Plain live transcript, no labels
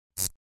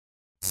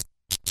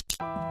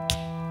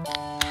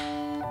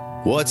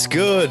What's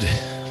good?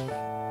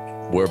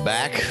 We're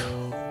back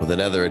with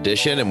another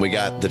edition, and we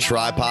got the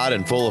tripod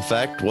in full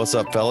effect. What's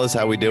up, fellas?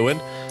 How we doing?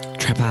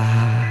 Tripod.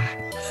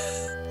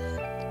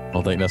 I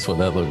don't think that's what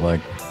that looked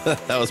like.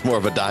 That was more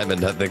of a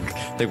diamond. I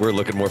think we're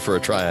looking more for a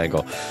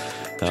triangle.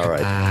 All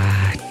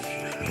right.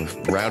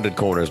 Rounded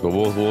corners, but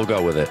we'll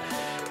go with it.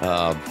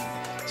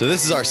 So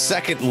this is our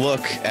second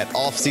look at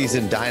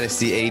off-season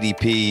Dynasty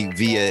ADP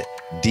via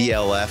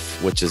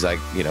DLF, which is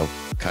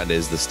kind of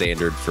is the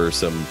standard for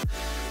some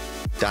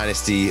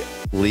Dynasty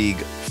League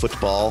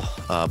football.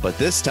 But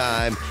this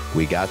time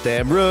we got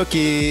them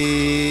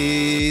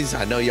rookies.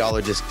 I know y'all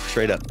are just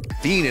straight up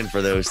fiending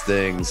for those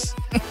things.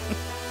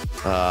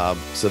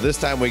 So this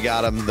time we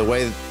got them. The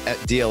way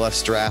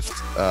DLF's draft,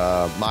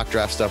 mock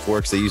draft stuff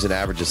works, they use an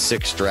average of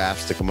 6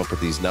 drafts to come up with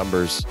these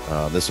numbers.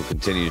 This will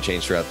continue to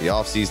change throughout the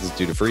off seasons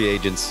due to free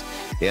agents,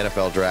 the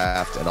NFL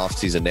draft, and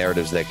off-season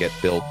narratives that get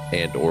built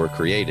and or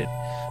created.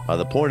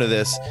 The point of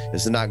this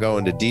is to not go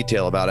into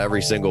detail about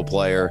every single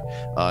player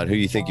and who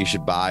you think you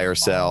should buy or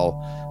sell,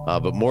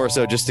 but more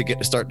so just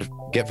to start to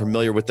get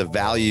familiar with the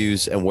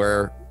values and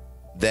where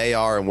they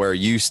are and where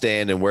you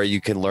stand and where you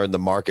can learn the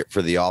market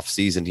for the off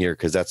season here.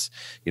 Cause that's,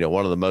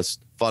 one of the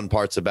most fun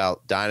parts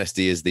about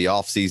Dynasty is the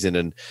off season,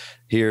 and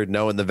here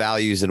knowing the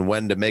values and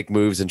when to make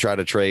moves and try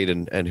to trade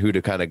and who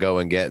to kind of go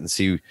and get and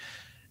see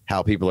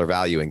how people are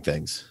valuing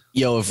things.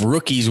 Yo, if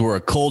rookies were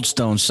a Cold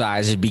Stone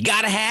size, it'd be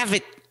gotta have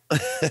it.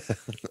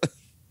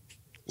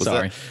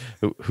 Sorry.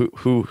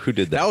 Who did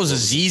that? That was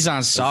Aziz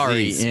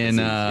Ansari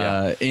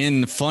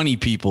in Funny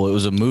People. It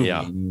was a movie.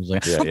 Yeah. And he was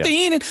like,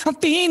 Yeah, I'm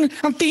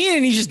thinking.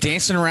 And he's just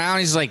dancing around.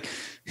 He's like,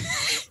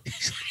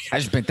 I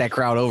just bent that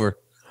crowd over.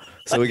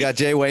 So we got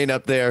Jay Wayne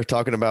up there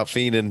talking about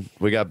fiending.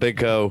 We got Big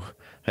Co.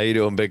 How you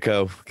doing, Big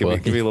Co?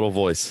 Give me a little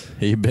voice.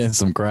 He bent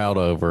some crowd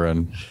over,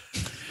 and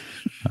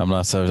I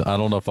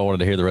don't know if I wanted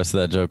to hear the rest of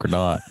that joke or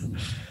not.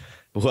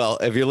 Well,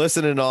 if you're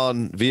listening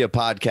on via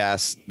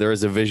podcast, there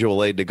is a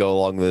visual aid to go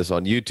along with this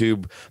on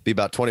YouTube. Be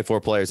about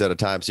 24 players at a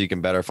time, so you can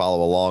better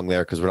follow along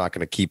there, because we're not going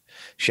to keep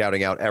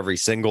shouting out every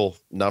single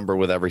number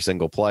with every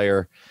single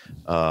player.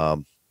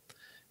 And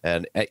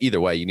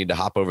either way, you need to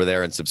hop over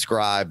there and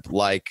subscribe,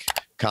 like,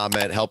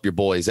 comment, help your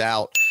boys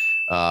out.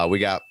 We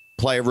got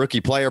rookie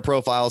player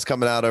profiles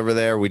coming out over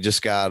there. We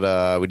just got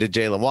we did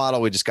Jalen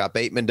Waddle. We just got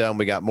Bateman done.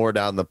 We got more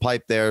down the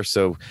pipe there.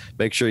 So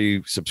make sure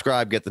you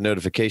subscribe, get the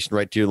notification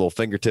right to your little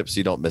fingertips so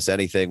you don't miss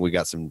anything. We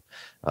got some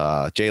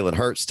Jalen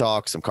Hurts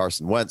talk, some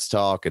Carson Wentz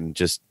talk, and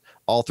just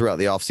all throughout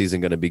the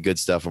offseason going to be good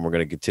stuff. And we're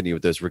going to continue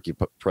with those rookie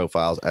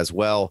profiles, as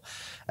well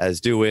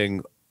as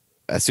doing,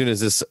 as soon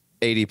as this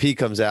ADP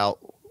comes out,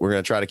 we're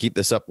going to try to keep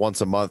this up once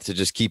a month to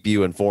just keep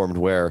you informed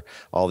where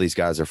all these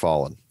guys are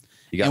falling.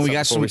 We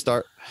got some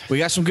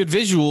good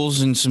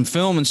visuals and some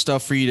film and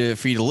stuff for you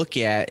to look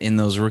at in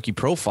those rookie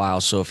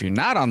profiles. So if you're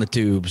not on the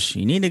tubes,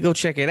 you need to go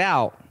check it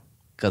out,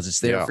 because it's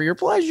there for your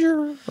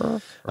pleasure.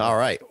 All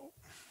right.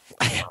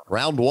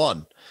 Round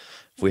 1.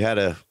 If we had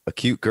a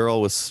cute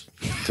girl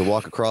to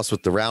walk across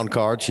with the round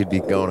card, she'd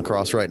be going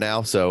across right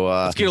now. So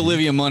let's get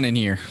Olivia Munn in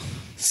here.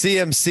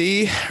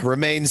 CMC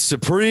remains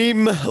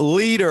supreme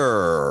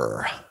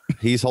leader.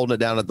 He's holding it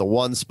down at the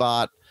 1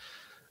 spot.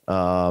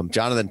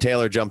 Jonathan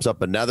Taylor jumps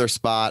up another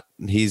spot.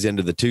 He's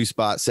into the 2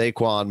 spot.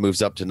 Saquon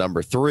moves up to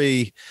number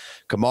 3.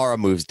 Kamara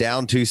moves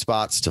down 2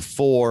 spots to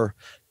 4.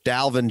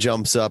 Dalvin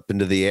jumps up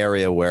into the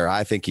area where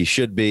I think he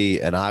should be,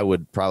 and I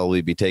would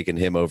probably be taking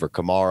him over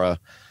Kamara.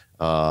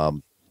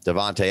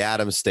 Devontae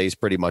Adams stays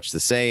pretty much the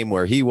same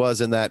where he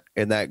was in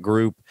that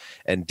group,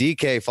 and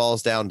DK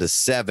falls down to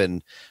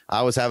 7.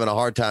 I was having a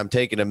hard time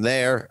taking him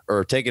there,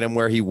 or taking him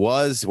where he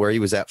was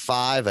at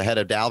 5 ahead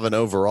of Dalvin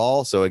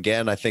overall. So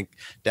again, I think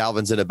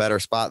Dalvin's in a better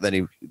spot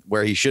than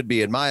where he should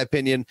be, in my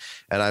opinion.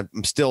 And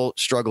I'm still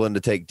struggling to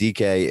take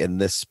DK in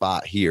this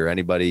spot here.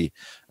 Anybody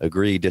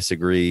agree,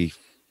 disagree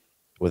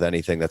with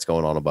anything that's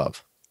going on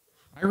above?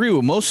 I agree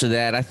with most of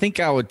that. I think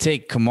I would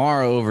take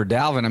Kamara over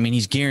Dalvin. I mean,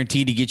 he's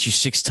guaranteed to get you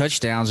 6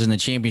 touchdowns in the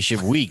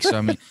championship week. So,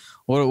 I mean,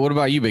 what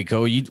about you, Big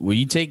Co? Will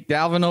you take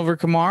Dalvin over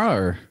Kamara?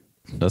 Or?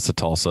 That's a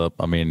toss-up.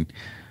 I mean,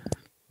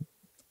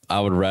 I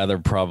would rather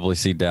probably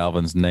see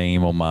Dalvin's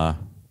name on my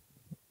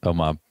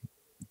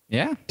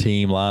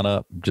team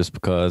lineup, just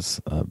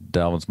because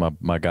Dalvin's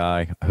my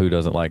guy. Who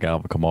doesn't like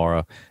Alvin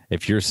Kamara?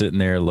 If you're sitting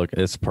there, look,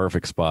 it's a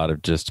perfect spot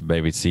of just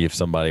maybe see if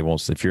somebody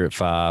wants, if you're at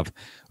 5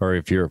 or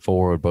if you're at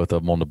 4 with both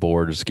of them on the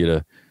board, just get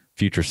a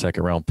future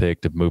second round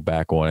pick to move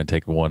back on and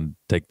take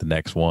the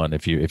next one.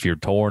 If you're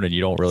torn and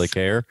you don't really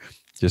care,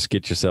 just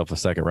get yourself a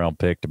second round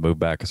pick to move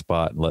back a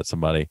spot and let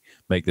somebody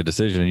make the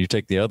decision, and you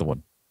take the other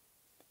one.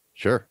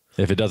 Sure.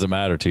 If it doesn't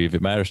matter to you, if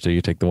it matters to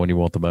you, take the one you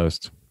want the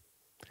most.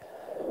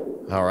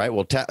 All right.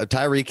 Well,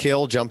 Tyreek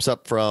Hill jumps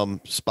up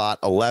from spot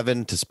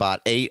 11 to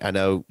spot 8. I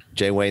know,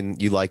 Jay Wayne,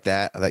 you like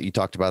that you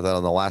talked about that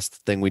on the last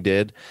thing we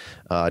did.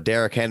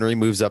 Derrick Henry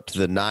moves up to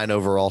the 9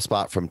 overall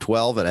spot from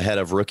 12 and ahead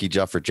of rookie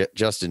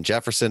Justin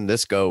Jefferson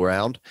this go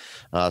round.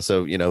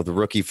 So, the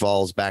rookie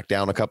falls back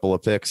down a couple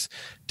of picks.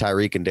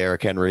 Tyreek and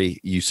Derrick Henry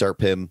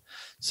usurp him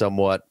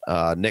somewhat.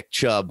 Nick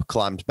Chubb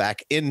climbs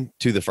back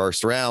into the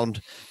first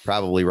round,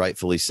 probably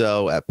rightfully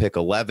so, at pick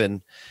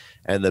 11.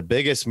 And the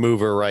biggest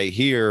mover right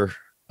here,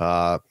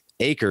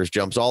 Akers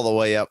jumps all the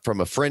way up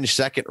from a fringe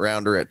second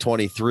rounder at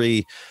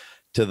 23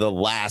 to the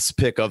last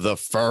pick of the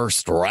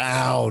first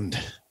round.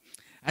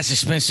 That's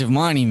expensive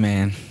money,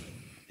 man.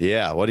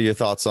 Yeah. What are your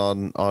thoughts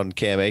on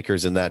Cam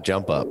Akers in that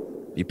jump up?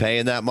 You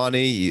paying that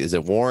money? Is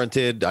it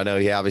warranted? I know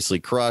he obviously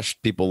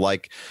crushed. People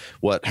like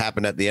what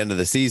happened at the end of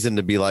the season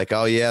to be like,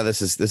 oh yeah, this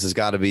has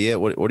got to be it.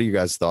 What are you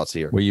guys' thoughts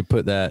here? Well, you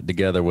put that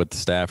together with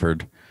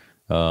Stafford.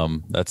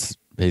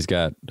 He's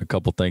got a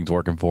couple things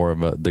working for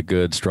him. The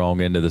good,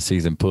 strong end of the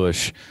season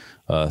push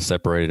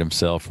separated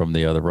himself from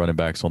the other running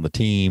backs on the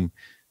team.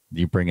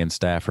 You bring in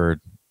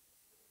Stafford,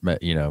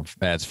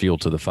 adds fuel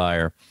to the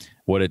fire.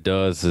 What it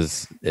does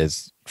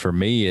is for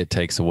me, it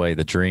takes away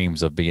the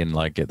dreams of being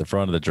like at the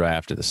front of the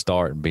draft at the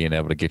start and being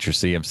able to get your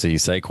CMC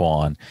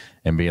Saquon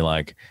and being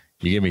like,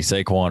 you give me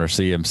Saquon or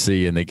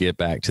CMC and they get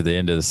back to the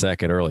end of the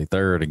second, early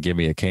third and give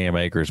me a Cam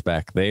Akers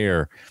back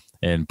there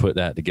and put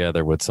that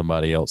together with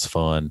somebody else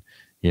fun,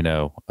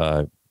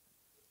 to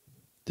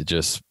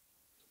just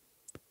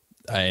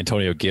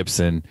Antonio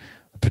Gibson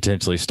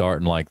potentially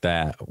starting like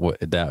that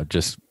would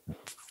just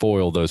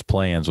foil those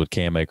plans with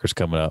Cam Akers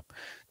coming up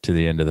to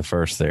the end of the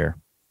first there.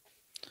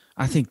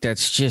 I think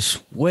that's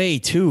just way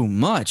too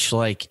much.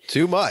 Like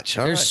too much.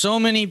 All there's right. so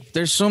many.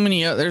 There's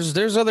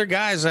other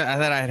guys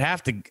that I'd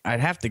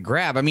have to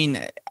grab. I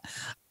mean,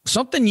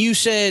 something you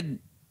said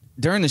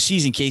during the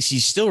season, Casey,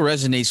 still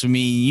resonates with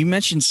me. You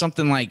mentioned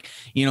something like,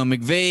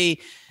 McVay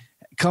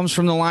comes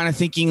from the line of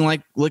thinking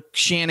like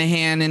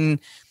Shanahan and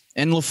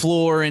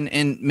LaFleur,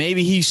 and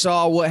maybe he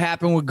saw what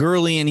happened with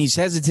Gurley and he's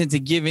hesitant to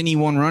give any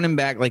one running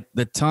back like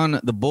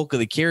the bulk of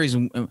the carries.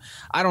 And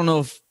I don't know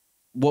if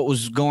what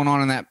was going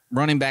on in that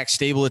running back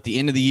stable at the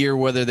end of the year,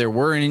 whether there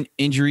were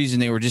injuries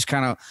and they were just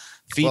kind of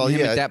feeding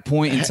him at that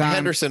point in time.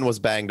 Henderson was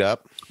banged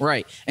up.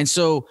 Right. And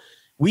so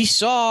we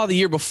saw the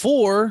year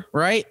before,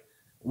 right,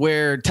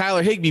 where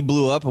Tyler Higbee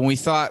blew up and we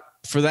thought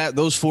for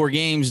those 4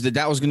 games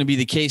that was going to be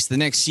the case the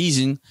next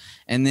season.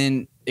 And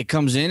then it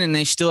comes in and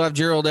they still have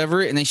Gerald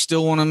Everett and they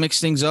still want to mix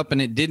things up.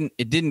 And it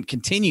didn't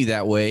continue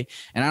that way.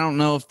 And I don't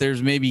know if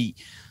there's maybe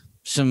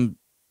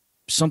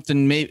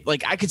something maybe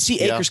like I could see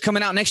Akers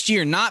coming out next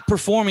year, not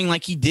performing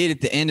like he did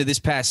at the end of this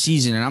past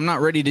season. And I'm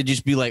not ready to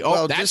just be like,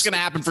 that's going to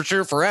happen for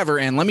sure forever.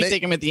 And let me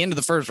take him at the end of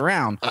the first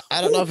round.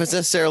 I don't know if it's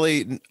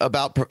necessarily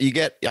about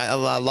I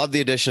love the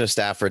addition of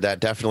Stafford.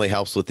 That definitely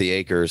helps with the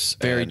Akers.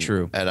 Very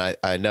true. And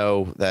I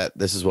know that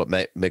this is what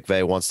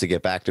McVay wants to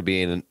get back to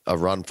being a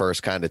run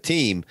first kind of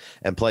team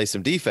and play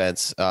some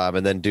defense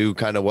and then do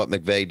kind of what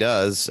McVay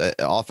does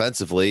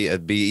offensively.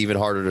 It'd be even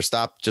harder to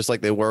stop, just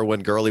like they were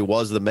when Gurley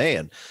was the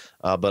man.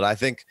 But I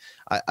think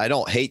I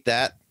don't hate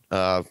that.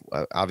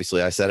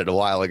 Obviously, I said it a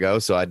while ago,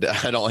 so I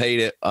don't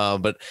hate it.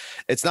 But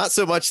it's not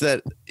so much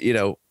that,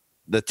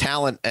 the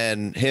talent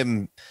and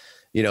him,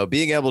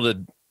 being able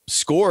to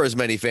score as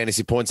many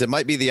fantasy points. It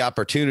might be the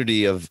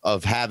opportunity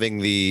of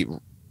having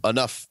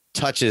enough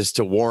touches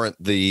to warrant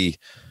the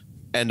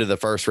end of the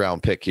first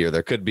round pick here.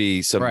 There could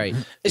be some,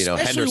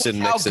 Henderson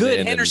how mixing good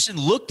in Henderson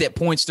looked at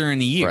points during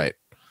the year. Right.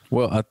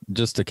 Well,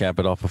 just to cap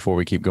it off before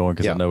we keep going,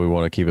 because I know we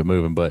want to keep it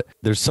moving, but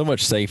there's so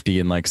much safety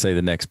in, like, say,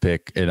 the next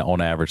pick, and on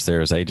average there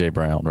is A.J.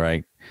 Brown,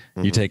 right?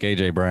 Mm-hmm. You take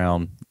A.J.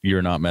 Brown,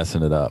 you're not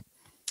messing it up.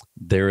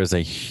 There is a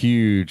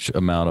huge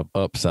amount of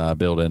upside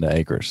built into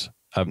Akers.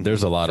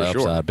 There's a lot of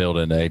upside built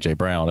into A.J.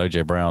 Brown.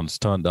 A.J. Brown's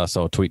ton. I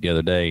saw a tweet the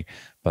other day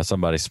by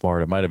somebody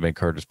smart. It might have been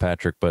Curtis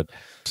Patrick, but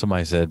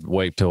somebody said,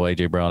 wait till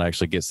A.J. Brown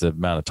actually gets the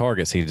amount of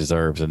targets he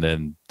deserves, and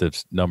then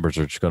the numbers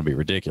are just going to be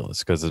ridiculous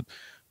because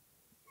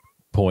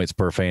points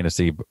per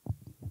fantasy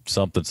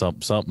something's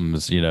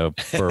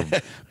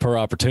per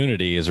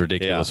opportunity is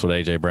ridiculous with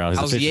AJ Brown. His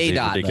efficiency is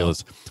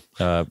ridiculous.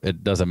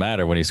 It doesn't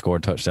matter when he's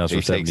scoring touchdowns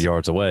from 70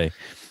 yards away.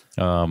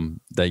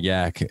 That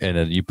yak, and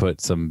then you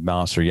put some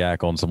monster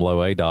yak on some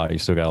low A dot, you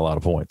still got a lot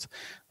of points.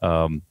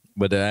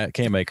 But that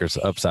Cam Akers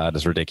upside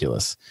is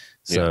ridiculous.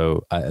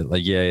 So I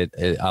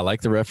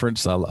like the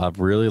reference. I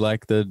really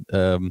like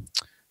the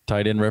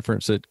tight end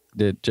reference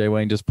that Jay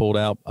Wayne just pulled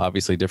out.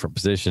 Obviously different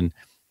position.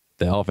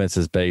 The offense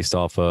is based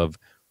off of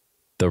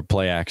the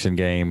play action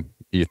game,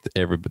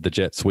 the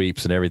jet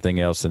sweeps and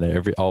everything else,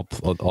 and all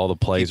the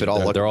plays. They're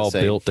all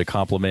built to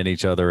complement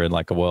each other. And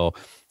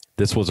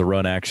this was a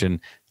run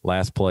action.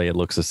 Last play, it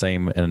looks the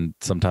same, and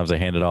sometimes they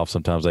hand it off,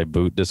 sometimes they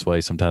boot this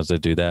way, sometimes they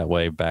do that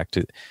way. Back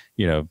to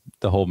the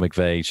whole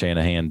McVay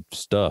Shanahan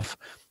stuff,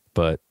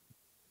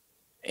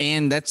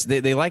 and that's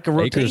they like a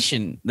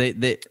rotation.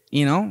 Akers,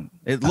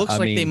 it looks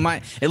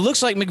It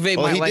looks like McVay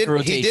might like a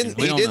rotation.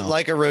 He didn't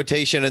like a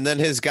rotation, and then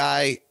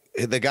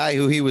the guy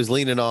who he was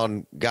leaning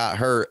on got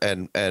hurt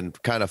and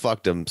kind of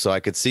fucked him. So I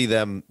could see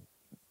them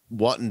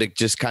wanting to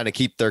just kind of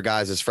keep their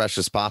guys as fresh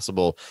as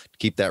possible,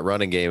 keep that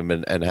running game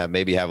and have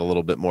a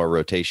little bit more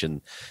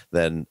rotation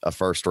than a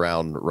first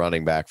round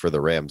running back for the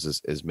Rams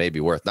is maybe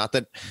worth. Not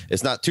that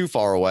it's not too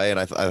far away. And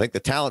I think the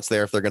talent's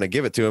there if they're going to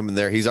give it to him.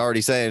 And he's already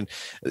saying,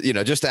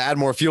 just to add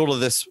more fuel to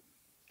this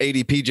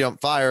ADP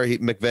jump fire.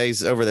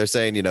 McVay's over there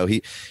saying,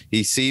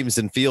 he seems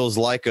and feels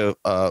like a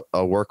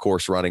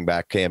workhorse running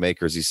back, Cam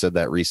Akers. He said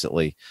that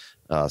recently.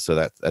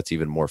 So that's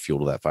even more fuel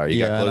to that fire.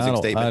 You got closing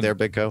statement there,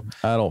 Big Co?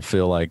 I don't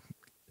feel like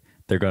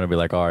they're going to be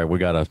like, all right, we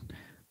got to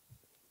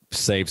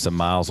save some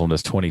miles on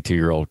this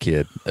 22-year-old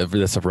kid.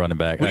 That's a running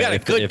back. We got a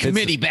good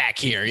committee back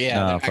here. Yeah,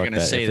 they're not going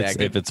to say that.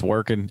 If it's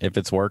working,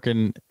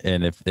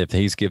 and if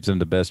he gives him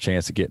the best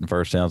chance of getting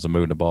first downs and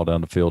moving the ball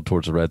down the field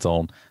towards the red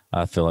zone,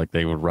 I feel like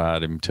they would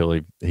ride him until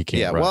he can't.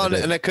 Yeah, well,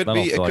 and it could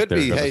be,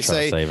 hey,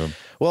 save him.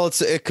 Well,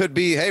 it could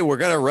be, hey, we're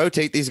going to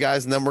rotate these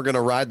guys and then we're going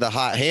to ride the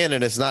hot hand.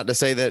 And it's not to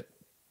say that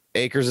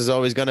Akers is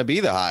always going to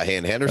be the hot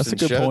hand. Henderson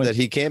showed that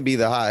he can be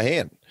the hot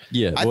hand.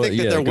 Yeah, I think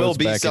that there will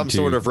be some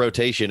sort of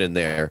rotation in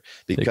there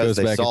because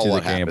they saw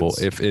what happens.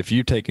 If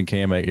you're putting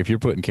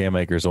Cam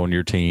Akers on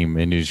your team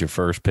and he's your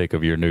first pick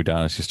of your new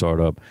dynasty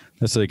startup,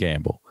 that's a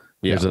gamble.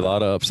 Yeah. There's a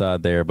lot of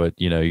upside there, but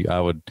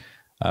I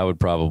would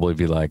probably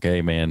be like,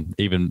 hey man,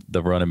 even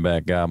the running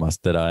back guy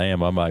that I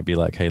might be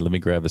like, hey, let me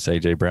grab this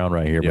AJ Brown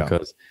right here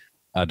because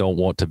I don't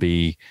want to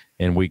be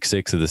in week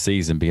 6 of the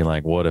season being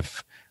like, what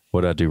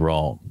did I do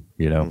wrong?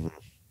 Mm-hmm.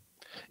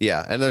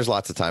 Yeah, and there's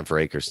lots of time for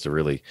Akers to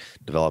really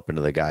develop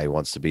into the guy he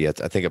wants to be. I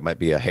think it might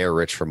be a hair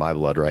rich for my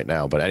blood right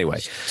now, but anyway.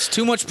 It's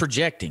too much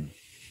projecting.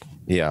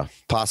 Yeah,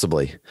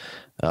 possibly.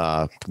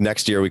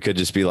 Next year we could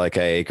just be like,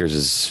 hey, Akers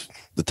is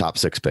the top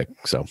 6 pick.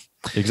 So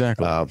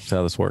exactly. That's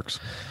how this works.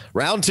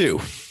 Round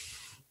 2.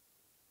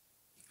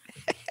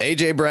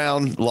 AJ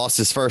Brown lost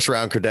his first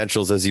round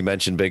credentials, as you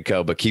mentioned, Big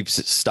Co, but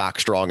keeps stock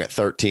strong at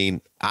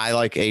 13. I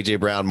like AJ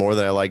Brown more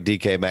than I like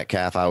DK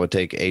Metcalf. I would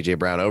take AJ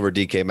Brown over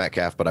DK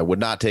Metcalf, but I would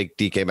not take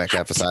DK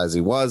Metcalf as high as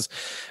he was.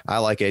 I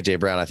like AJ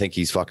Brown. I think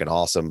he's fucking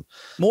awesome.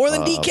 More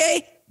than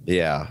DK?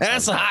 Yeah.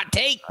 That's a hot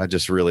take. I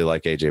just really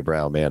like AJ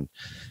Brown, man.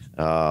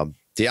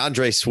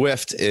 DeAndre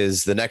Swift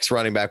is the next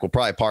running back. We'll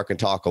probably park and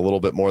talk a little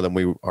bit more than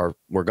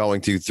we're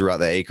going to throughout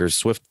the Akers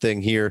Swift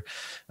thing here.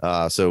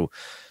 So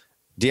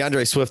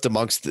DeAndre Swift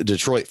amongst the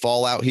Detroit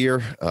fallout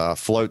here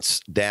floats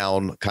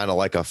down kind of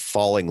like a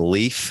falling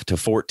leaf to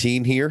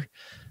 14 here.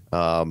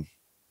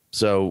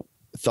 So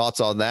thoughts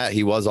on that?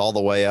 He was all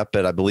the way up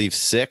at, I believe,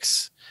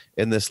 6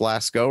 in this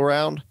last go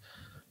round.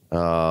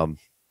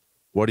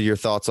 What are your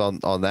thoughts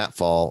on that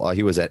fall?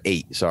 He was at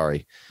 8,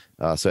 sorry.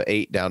 So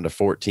 8 down to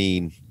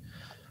 14.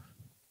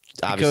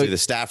 Obviously the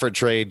Stafford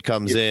trade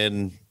comes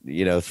in,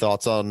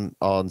 thoughts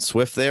on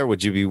Swift there.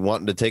 Would you be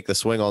wanting to take the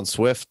swing on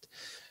Swift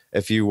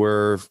if you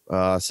were,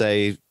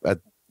 say, at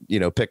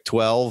pick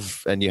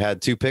 12 and you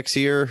had 2 picks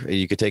here?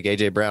 You could take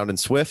AJ Brown and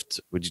Swift.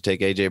 Would you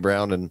take AJ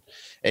Brown and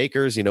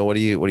Akers? What do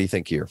you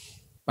think here?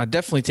 I'd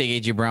definitely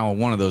take AJ Brown with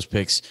one of those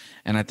picks,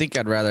 and I think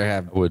I'd rather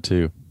have. I would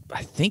too.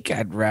 I think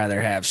I'd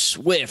rather have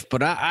Swift,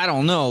 but I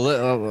don't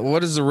know. What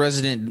does the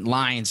resident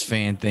Lions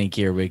fan think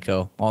here,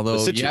 Rico?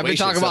 Although you have been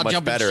talking about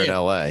jumping better ship. In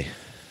LA.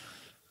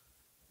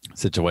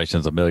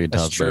 Situation's a million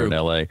times better in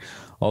LA.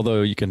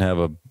 Although you can have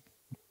a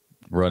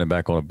running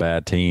back on a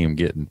bad team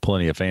getting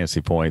plenty of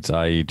fantasy points,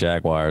 i.e.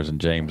 Jaguars and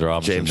James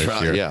Robinson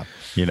this year. Yeah.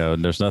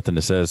 And there's nothing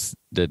that says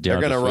that they're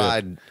going to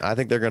ride. I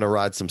think they're going to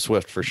ride some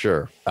Swift for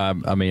sure.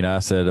 I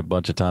said a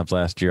bunch of times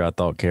last year I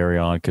thought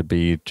Carry-On could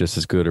be just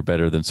as good or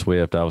better than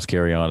Swift. I was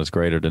Carry-On is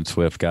greater than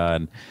Swift guy,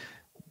 and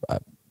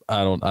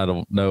I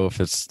don't know if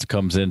it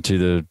comes into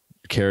the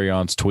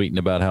Carry-On's tweeting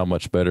about how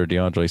much better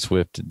DeAndre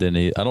Swift than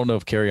he. I don't know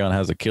if Carry-On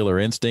has a killer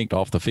instinct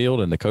off the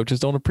field and the coaches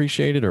don't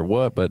appreciate it or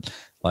what, but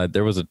like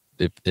there was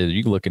if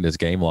you look in his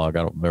game log,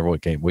 I don't remember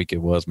what game week it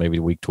was, maybe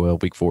week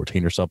 12, week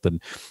 14 or something,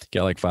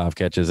 got like 5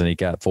 catches and he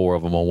got 4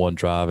 of them on one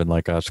drive. And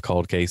like I just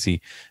called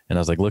Casey and I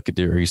was like, look at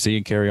are you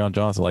seeing Carry-On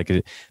Johnson? Like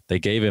they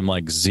gave him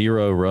like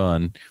 0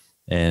 run.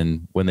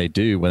 And when they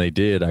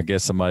did, I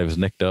guess somebody was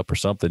nicked up or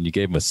something. You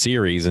gave him a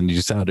series and you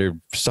just out there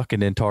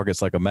sucking in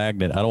targets like a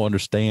magnet. I don't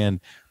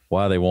understand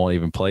why they won't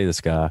even play this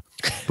guy,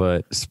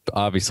 but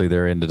obviously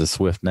they're into the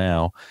Swift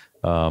now.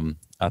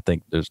 I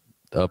think there's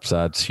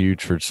upside's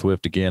huge for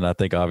Swift again. I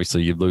think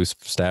obviously you lose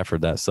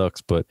Stafford, that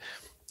sucks, but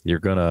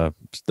the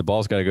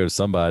ball's got to go to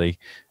somebody,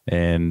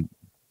 and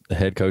the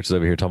head coach is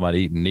over here talking about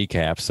eating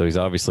kneecaps, so he's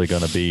obviously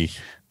going to be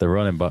the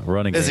running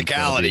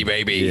physicality,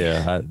 baby.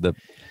 Yeah, the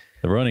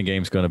running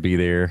game's going to be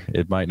there.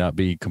 It might not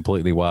be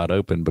completely wide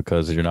open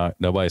because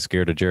nobody's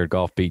scared of Jared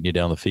Goff beating you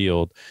down the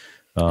field.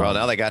 Well,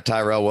 now they got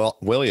Tyrell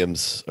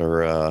Williams,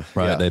 right?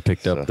 Yeah, they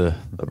picked up the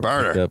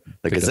burner,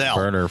 the gazelle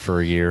burner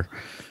for a year.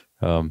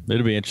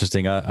 It'll be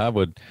interesting. I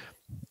would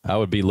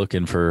be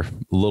looking for a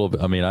little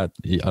bit. I mean,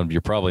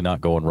 you're probably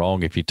not going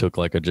wrong if you took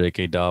like a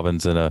J.K.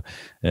 Dobbins and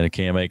a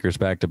Cam Akers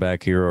back to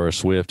back here, or a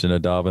Swift and a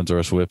Dobbins, or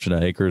a Swift and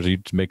an Akers. You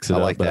mix it up.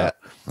 I like that.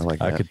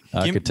 I could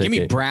take give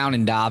me Brown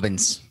and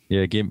Dobbins.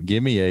 Yeah,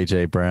 give me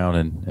AJ Brown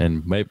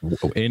and maybe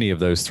any of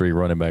those 3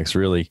 running backs.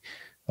 Really,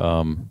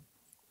 I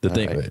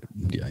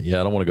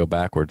don't want to go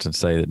backwards and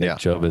say that Nick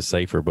Chubb is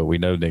safer, but we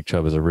know Nick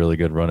Chubb is a really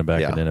good running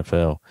back in the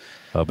NFL.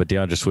 But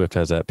DeAndre Swift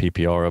has that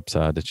PPR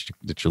upside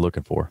that you're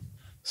looking for.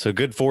 So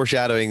good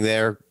foreshadowing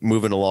there.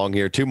 Moving along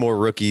here, 2 more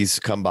rookies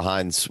come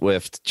behind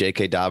Swift,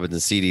 J.K. Dobbins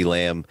and C.D.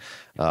 Lamb,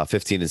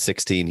 15 and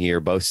 16 here,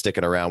 both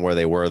sticking around where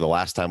they were the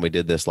last time we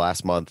did this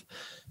last month.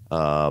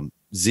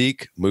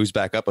 Zeke moves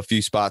back up a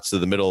few spots to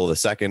the middle of the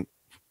second.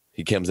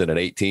 He comes in at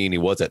 18. He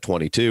was at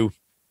 22.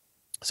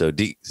 So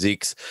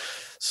Zeke's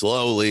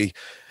slowly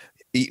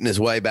eating his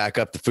way back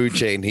up the food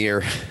chain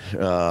here. He's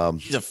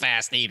a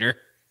fast eater.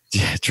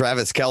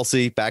 Travis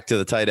Kelce back to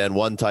the tight end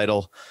 1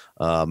 title,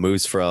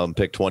 moves from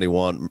pick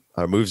 21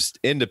 or moves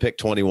into pick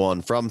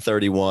 21 from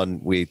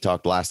 31. We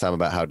talked last time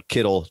about how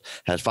Kittle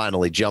had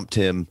finally jumped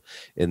him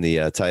in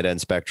the tight end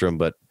spectrum,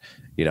 but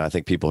I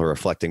think people are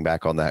reflecting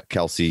back on that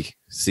Kelce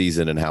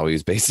season and how he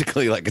was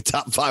basically like a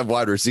top 5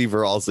 wide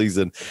receiver all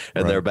season,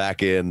 and they're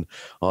back in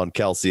on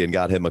Kelce and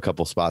got him a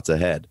couple spots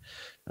ahead.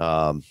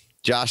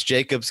 Josh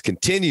Jacobs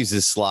continues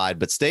his slide,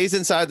 but stays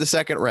inside the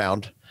second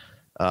round.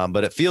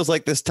 But it feels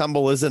like this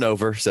tumble isn't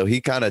over, so he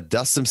kind of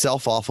dusts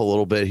himself off a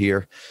little bit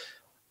here.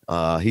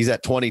 He's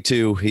at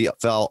 22. He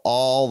fell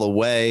all the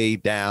way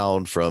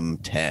down from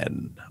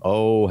 10.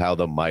 Oh, how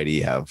the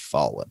mighty have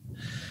fallen.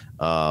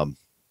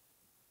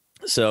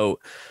 So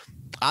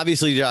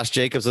obviously Josh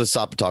Jacobs, let's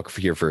stop and talk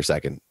here for a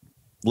second.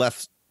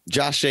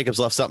 Josh Jacobs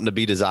left something to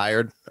be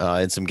desired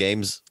in some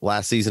games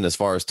last season as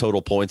far as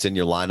total points in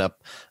your lineup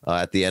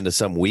at the end of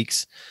some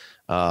weeks.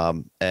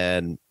 And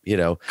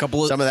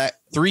couple of some of that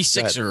 3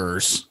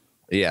 Sixers.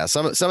 Yeah.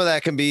 Some of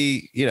that can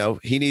be,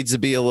 he needs to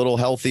be a little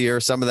healthier.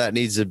 Some of that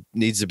needs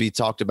to be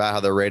talked about,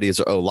 how the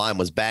Raiders line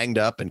was banged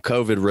up and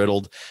COVID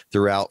riddled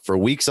for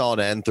weeks on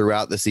end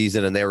throughout the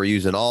season. And they were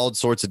using all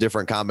sorts of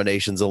different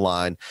combinations of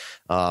line.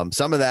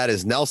 Some of that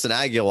is Nelson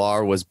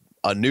Aguilar was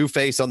a new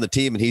face on the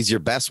team, and he's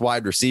your best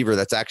wide receiver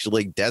that's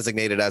actually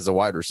designated as a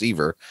wide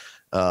receiver.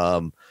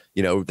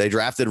 They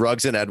drafted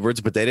Ruggs and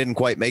Edwards, but they didn't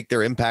quite make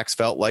their impacts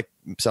felt like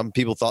some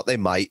people thought they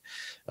might.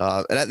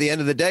 And at the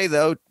end of the day,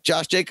 though,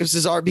 Josh Jacobs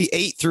is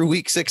RB8 through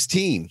week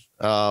 16.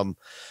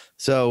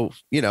 So,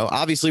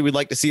 obviously we'd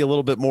like to see a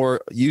little bit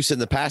more use in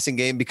the passing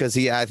game because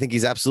I think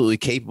he's absolutely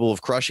capable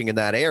of crushing in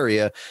that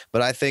area.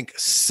 But I think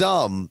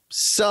some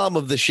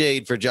of the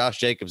shade for Josh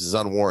Jacobs is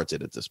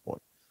unwarranted at this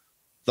point.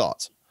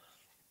 Thoughts?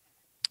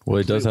 Well,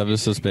 he does have a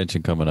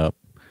suspension coming up,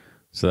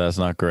 so that's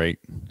not great.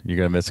 You're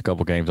going to miss a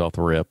couple games off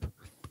the rip.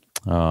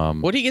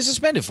 What did he get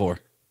suspended for?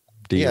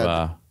 DUI.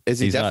 Yeah. Is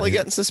he definitely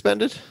getting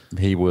suspended?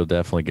 He will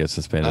definitely get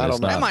suspended.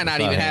 That might not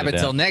even happen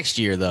until next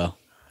year, though.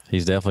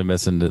 He's definitely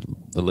missing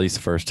at least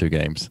the first 2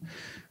 games.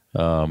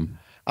 I'm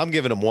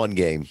giving him 1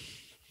 game.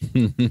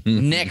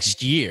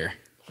 Next year.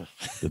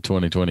 The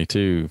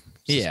 2022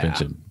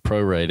 suspension.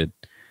 Prorated.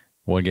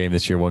 1 game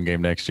this year, 1 game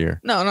next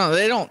year. No,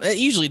 they don't. It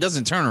usually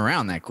doesn't turn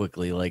around that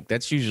quickly. Like,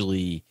 that's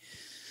usually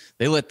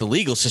they let the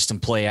legal system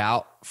play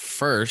out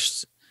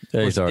first.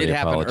 Yeah, he's already it did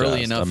happen apologized.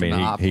 early enough in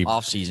the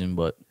off season,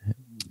 but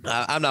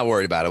I'm not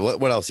worried about it.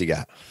 What else you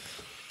got?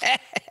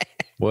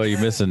 Well,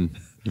 you're missing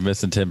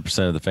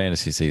 10% of the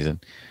fantasy season.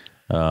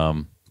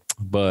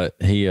 But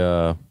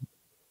the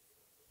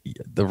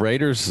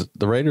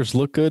Raiders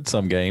look good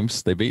some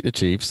games. They beat the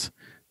Chiefs,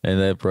 and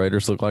the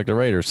Raiders look like the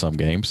Raiders some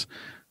games.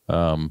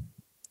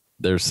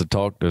 There's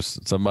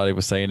somebody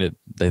was saying that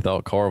they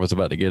thought Carr was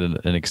about to get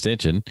an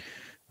extension.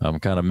 I'm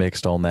kind of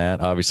mixed on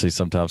that. Obviously,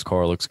 sometimes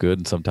Carr looks good,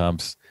 and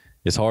sometimes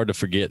it's hard to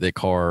forget that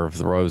Carr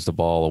throws the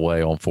ball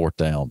away on 4th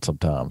down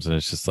sometimes, and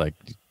it's just like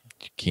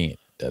you can't.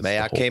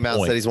 Mayock came out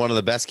and said he's one of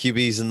the best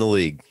QBs in the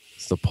league.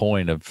 It's the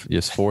point of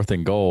just 4th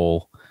and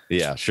goal.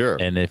 Yeah, sure.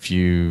 And if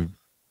you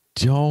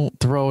don't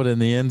throw it in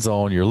the end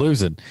zone, you're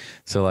losing.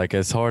 So,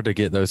 it's hard to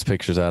get those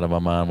pictures out of my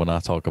mind when I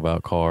talk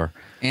about Carr.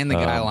 And the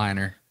guy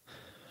liner.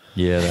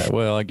 Yeah,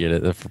 I get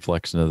it. The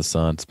reflection of the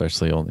sun,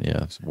 especially on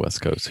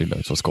West Coast. Who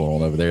knows what's going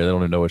on over there? They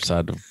don't even know which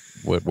side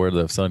where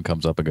the sun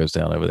comes up and goes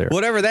down over there.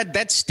 Whatever,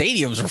 that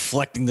stadium's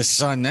reflecting the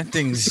sun. That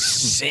thing's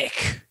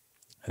sick.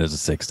 It is a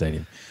sick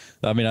stadium.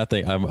 I mean, I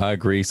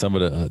agree.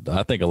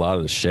 I think a lot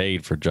of the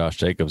shade for Josh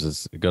Jacobs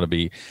is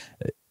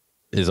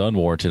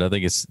unwarranted. I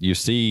think you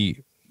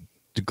see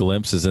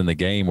glimpses in the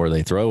game where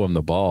they throw him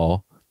the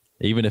ball,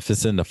 even if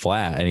it's in the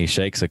flat, and he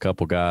shakes a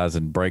couple guys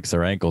and breaks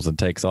their ankles and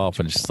takes off.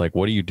 And it's just like,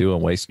 what are you doing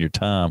wasting your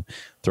time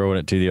throwing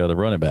it to the other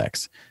running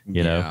backs?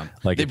 You know,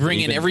 like they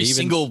bring in every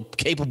single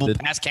capable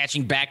pass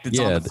catching back that's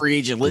on the free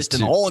agent list in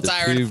the whole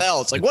entire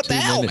NFL. It's like, what the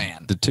hell,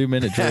 man? The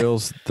 2-minute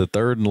drills, the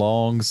 3rd and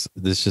longs.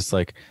 It's just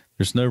like,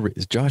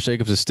 Josh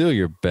Jacobs is still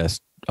your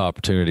best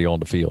opportunity on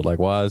the field. Like,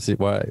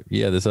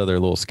 this other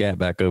little scat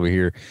back over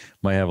here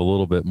might have a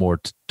little bit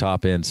more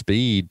top end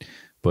speed,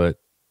 but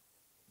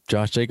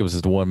Josh Jacobs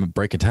is the one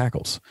breaking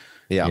tackles.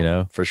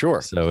 Yeah, for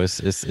sure. So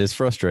it's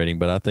frustrating,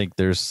 but I think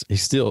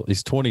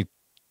he's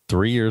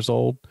 23 years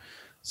old.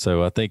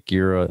 So I think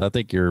you're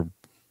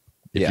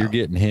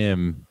getting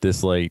him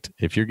this late,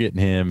 if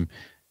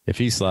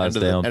he slides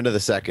down end of the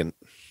second,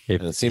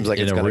 and it seems like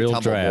it's going to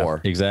tumble draft,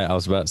 more. Exactly. I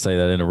was about to say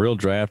that in a real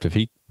draft, if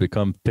he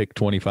becomes pick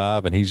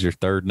 25 and he's your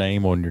 3rd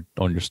name on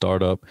your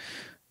startup,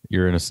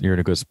 you're in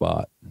a good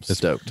spot.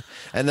 Stoked.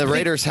 And the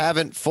Raiders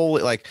haven't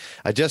fully, like,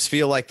 I just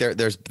feel like there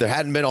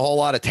hadn't been a whole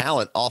lot of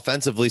talent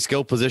offensively,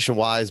 skill position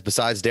wise,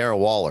 besides Darren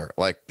Waller.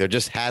 Like, there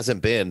just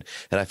hasn't been.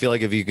 And I feel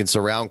like if you can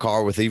surround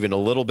Carr with even a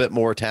little bit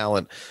more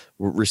talent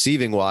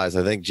receiving wise,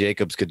 I think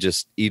Jacobs could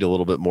just eat a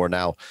little bit more.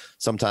 Now,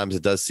 sometimes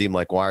it does seem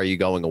like, why are you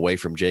going away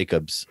from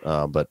Jacobs?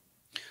 But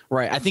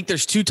right. I think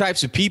there's two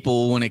types of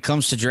people when it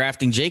comes to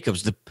drafting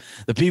Jacobs.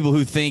 The people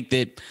who think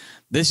that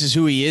this is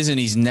who he is and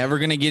he's never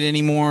going to get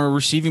any more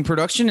receiving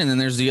production. And then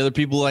there's the other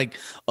people like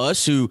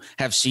us who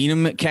have seen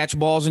him catch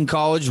balls in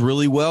college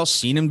really well,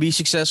 seen him be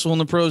successful in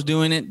the pros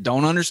doing it,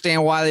 don't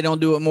understand why they don't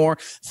do it more,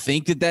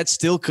 think that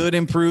still could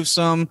improve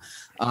some.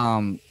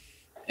 And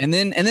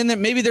then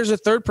maybe there's a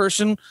third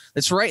person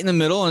that's right in the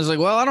middle and is like,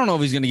 well, I don't know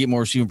if he's going to get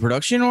more receiving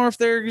production or if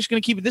they're just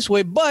going to keep it this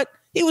way, but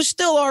he was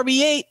still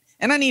RB8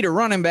 and I need a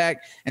running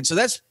back. And so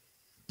that's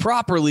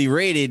properly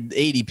rated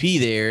ADP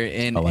there.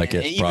 And I like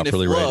it. And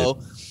Properly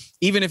rated.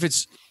 Even if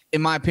it's, in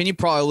my opinion,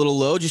 probably a little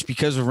low just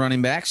because of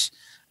running backs.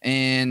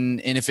 And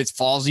if it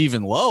falls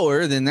even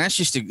lower, then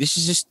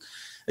this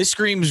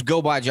screams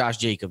go by Josh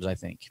Jacobs, I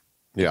think.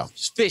 Yeah.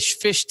 Just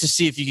fish to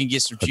see if you can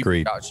get some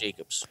cheaper Josh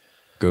Jacobs.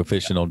 Go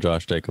fishing on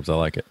Josh Jacobs. I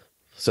like it.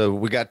 So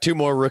we got two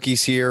more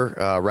rookies here,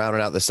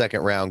 rounding out the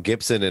second round,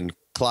 Gibson and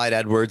Clyde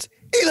Edwards.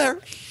 Either.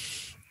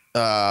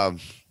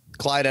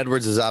 Clyde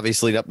Edwards is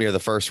obviously up near the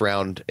first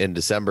round in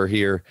December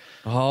here.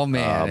 Oh,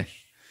 man.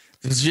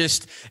 It's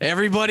just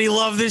everybody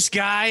loved this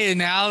guy, and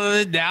now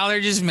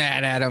they're just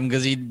mad at him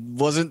because he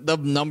wasn't the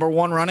number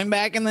one running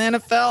back in the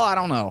NFL. I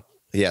don't know.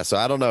 Yeah, so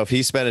I don't know if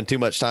he's spending too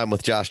much time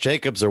with Josh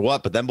Jacobs or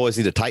what, but them boys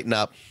need to tighten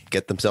up,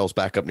 get themselves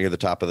back up near the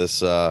top of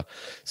this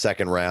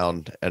second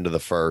round, end of the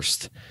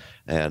first,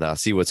 and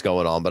see what's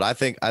going on. But I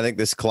think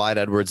this Clyde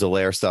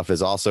Edwards-Helaire stuff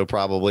is also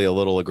probably a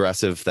little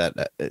aggressive.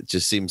 That it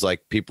just seems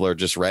like people are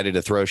just ready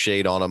to throw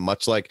shade on him,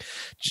 much like,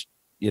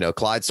 you know,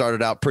 Clyde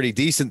started out pretty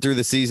decent through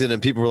the season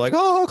and people were like,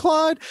 oh,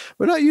 Clyde,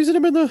 we're not using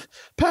him in the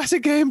passing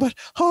game, but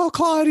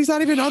Clyde, he's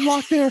not even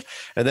unlocked there.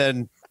 And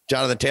then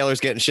Jonathan Taylor's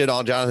getting shit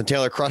on. Jonathan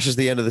Taylor crushes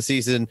the end of the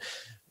season.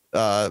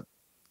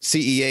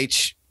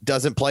 CEH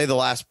doesn't play the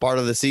last part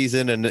of the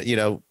season and, you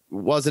know,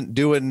 wasn't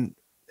doing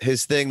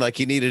his thing like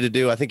he needed to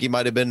do. I think he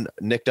might have been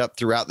nicked up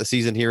throughout the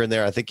season here and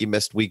there. I think he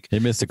missed week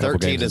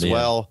 13 as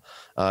well.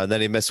 And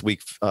then he missed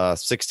week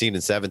 16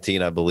 and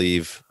 17, I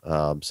believe.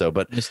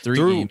 But missed 3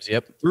 games.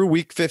 Yep. Through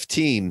week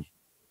 15,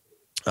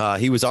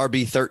 he was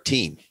RB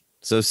 13.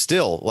 So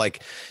still,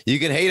 like, you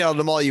can hate on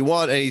him all you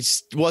want, and he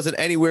wasn't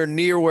anywhere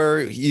near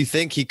where you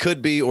think he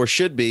could be or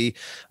should be.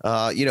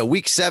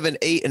 Week 7,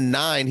 8, and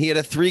 9, he had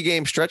a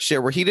 3-game stretch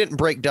there where he didn't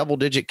break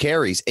double-digit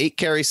carries, 8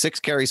 carries, 6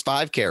 carries,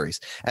 5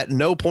 carries. At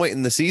no point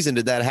in the season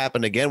did that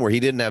happen again where he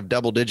didn't have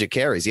double-digit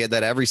carries. He had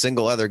that every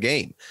single other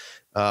game.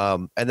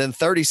 And then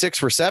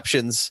 36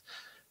 receptions.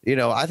 You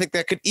know, I think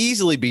that could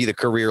easily be the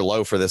career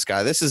low for this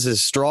guy. This is his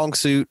strong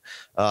suit,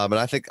 and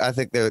I think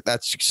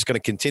that's just going to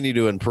continue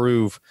to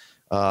improve.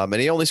 And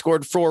he only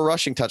scored 4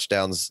 rushing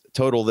touchdowns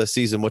total this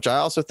season, which I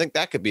also think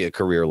that could be a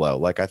career low.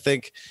 Like, I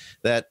think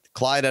that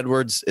Clyde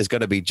Edwards is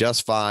going to be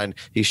just fine.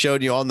 He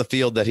showed you on the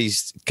field that he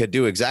could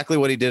do exactly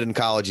what he did in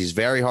college. He's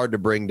very hard to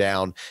bring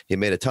down. He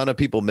made a ton of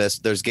people miss.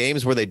 There's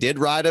games where they did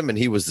ride him and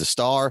he was the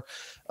star.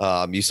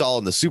 You saw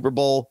in the Super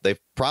Bowl,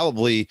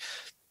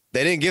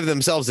 they didn't give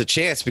themselves a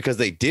chance because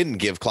they didn't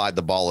give Clyde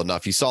the ball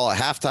enough. You saw a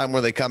halftime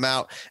where they come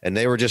out and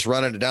they were just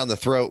running it down the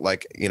throat.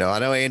 Like, you know, I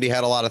know Andy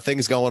had a lot of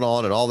things going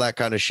on and all that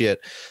kind of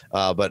shit.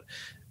 But,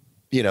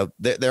 you know,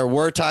 there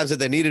were times that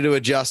they needed to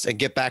adjust and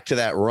get back to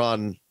that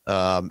run.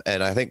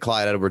 And I think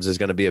Clyde Edwards is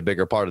going to be a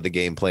bigger part of the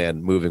game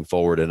plan moving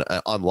forward and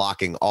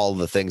unlocking all of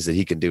the things that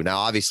he can do. Now,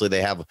 obviously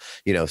they have,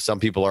 you know, some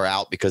people are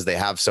out because they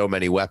have so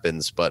many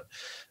weapons, but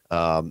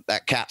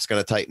that cap's going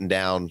to tighten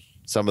down.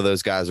 Some of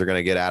those guys are going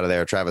to get out of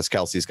there. Travis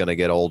Kelce's going to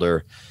get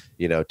older.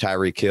 You know,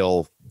 Tyreek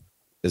Hill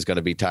is going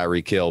to be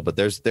Tyreek Hill, but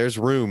there's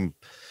room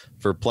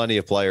for plenty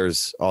of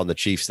players on the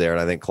Chiefs there.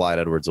 And I think Clyde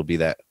Edwards will be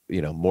that,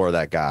 you know, more of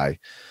that guy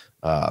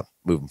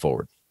moving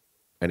forward.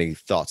 Any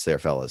thoughts there,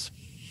 fellas?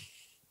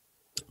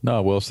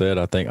 No, well said.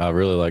 I think I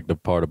really like the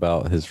part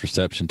about his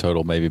reception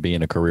total maybe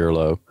being a career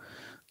low.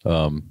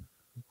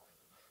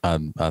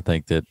 I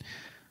think that,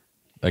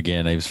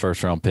 again, he was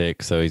first round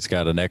pick, so he's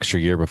got an extra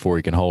year before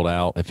he can hold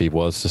out if he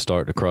was to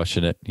start to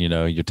crushing it. You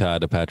know, you're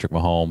tied to Patrick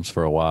Mahomes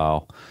for a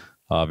while.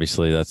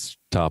 Obviously, that's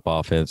top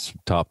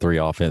 3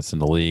 offense in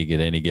the league at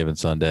any given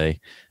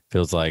Sunday.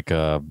 Feels like,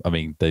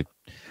 they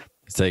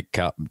say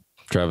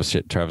Travis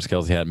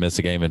Kelce hadn't missed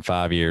a game in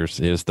 5 years.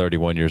 He is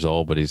 31 years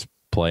old, but he's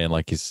playing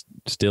like he's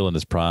still in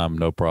his prime,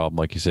 no problem.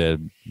 Like you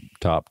said,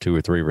 top 2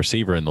 or 3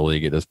 receiver in the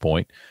league at this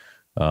point.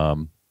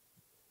 You're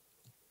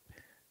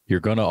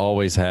going to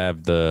always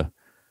have the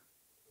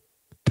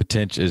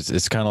potential.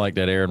 It's kind of like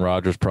that Aaron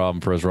Rodgers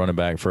problem for his running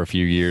back for a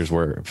few years,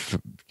 where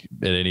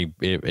at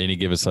any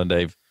given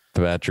Sunday,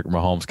 Patrick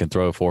Mahomes can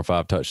throw 4 or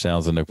 5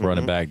 touchdowns and the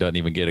running back doesn't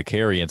even get a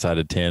carry inside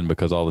of 10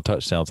 because all the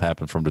touchdowns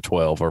happen from the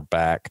 12 or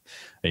back.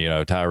 You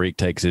know, Tyreek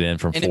takes it in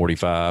from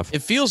 45.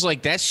 It feels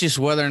like that's just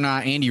whether or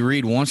not Andy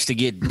Reid wants to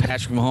get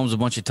Patrick Mahomes a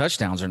bunch of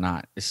touchdowns or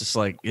not. It's just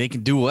like they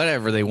can do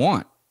whatever they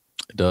want.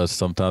 It does.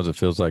 Sometimes it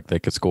feels like they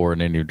could score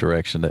in any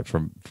direction that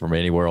from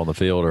anywhere on the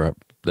field, or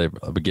they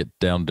get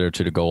down there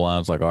to the goal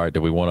lines. Like, all right,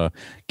 do we want to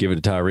give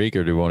it to Tyreek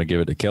or do we want to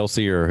give it to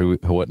Kelsey, or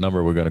what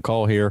number we're going to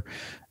call here?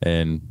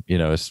 And, you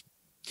know, it's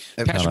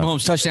Patrick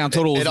Mahomes touchdown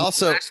total. Let's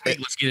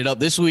get it up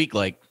this week.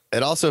 Like,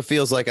 it also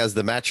feels like as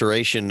the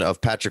maturation of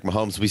Patrick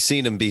Mahomes, we've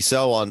seen him be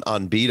so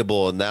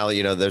unbeatable. And now,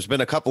 you know, there's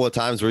been a couple of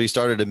times where he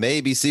started to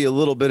maybe see a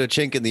little bit of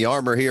chink in the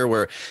armor here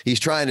where he's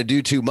trying to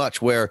do too much,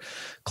 where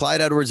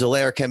Clyde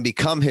Edwards-Helaire can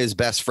become his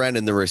best friend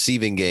in the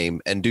receiving game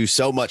and do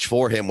so much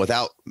for him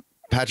without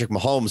Patrick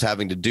Mahomes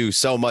having to do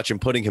so much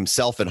and putting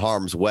himself in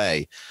harm's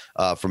way,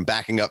 from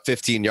backing up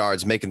 15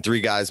 yards, making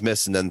 3 guys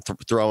miss, and then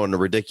throwing a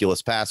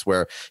ridiculous pass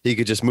where he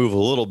could just move a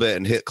little bit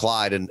and hit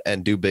Clyde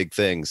and do big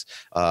things,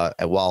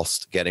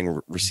 whilst getting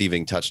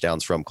receiving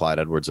touchdowns from Clyde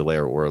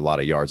Edwards-Helaire or a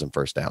lot of yards and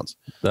first downs.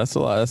 That's a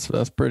lot.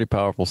 That's pretty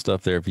powerful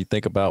stuff there. If you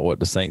think about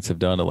what the Saints have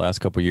done the last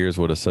couple of years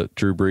with a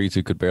Drew Brees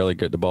who could barely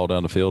get the ball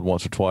down the field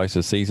once or twice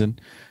this season,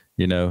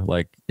 you know,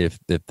 like if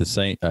the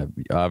Saints,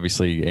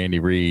 obviously Andy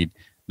Reid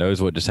knows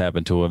what just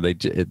happened to him.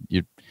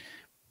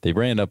 They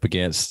ran up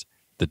against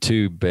the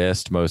 2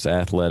 best, most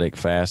athletic,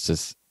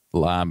 fastest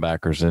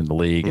linebackers in the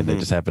league, and they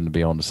just happened to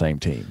be on the same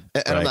team.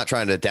 And right? I'm not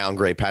trying to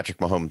downgrade Patrick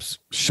Mahomes.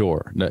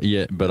 Sure. No,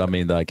 yeah, but I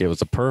mean, like, it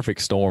was a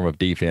perfect storm of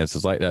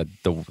defenses, like that.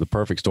 The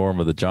perfect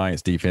storm of the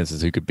Giants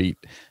defenses who could beat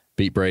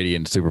Brady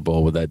in the Super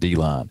Bowl with that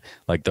D-line.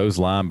 Like, those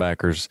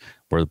linebackers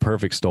were the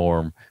perfect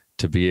storm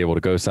to be able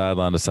to go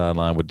sideline to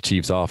sideline with the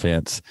Chiefs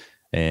offense,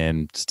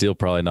 and still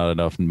probably not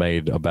enough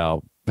made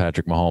about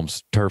Patrick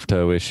Mahomes' turf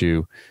toe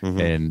issue.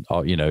 And,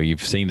 you know,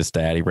 you've seen the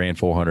stat. He ran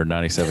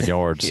 497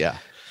 yards. Yeah.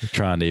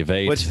 Trying to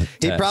evade. Which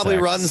he probably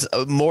runs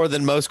more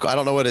than most. I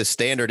don't know what his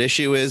standard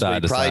issue is,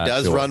 but he probably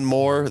does run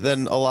more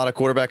than a lot of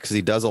quarterbacks because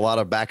he does a lot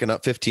of backing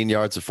up 15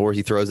 yards before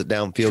he throws it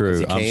downfield.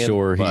 True. I'm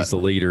sure he's the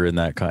leader in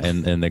that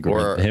in the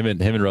group. Him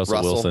and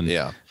Russell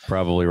Wilson,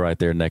 probably right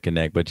there neck and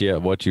neck. But yeah,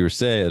 what you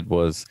said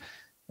was,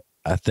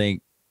 I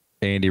think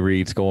Andy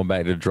Reid's going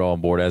back to the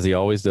drawing board as he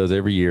always does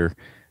every year.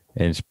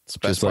 And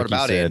just like you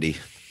said, Andy,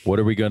 what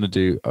are we going to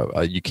do?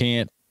 You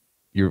can't.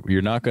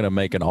 You're not going to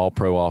make an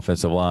all-pro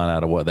offensive line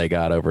out of what they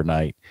got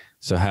overnight.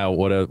 So how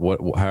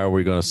are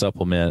we going to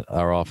supplement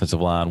our offensive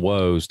line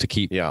woes to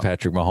keep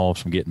Patrick Mahomes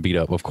from getting beat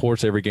up? Of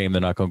course, every game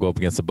they're not going to go up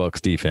against the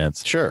Bucs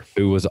defense,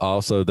 who was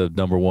also the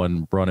number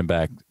 1 running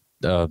back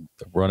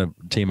running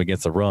team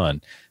against the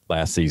run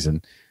last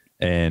season.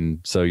 And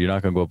so you're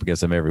not going to go up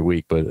against them every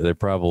week, but they're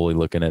probably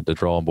looking at the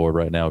drawing board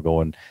right now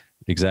going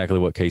exactly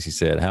what Casey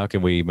said. How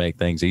can we make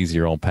things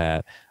easier on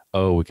Pat?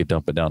 Oh, we could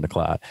dump it down to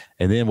Clyde.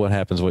 And then what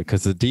happens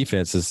because the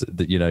defense is,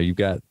 you know, you've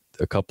got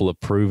a couple of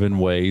proven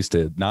ways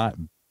to not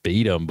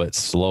beat them, but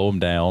slow them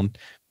down.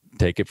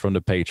 Take it from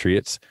the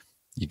Patriots.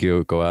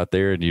 You go out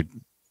there and you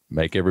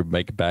make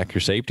back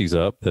your safeties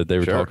up. That they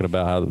were talking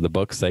about how the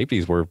Bucs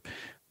safeties were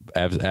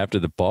after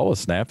the ball was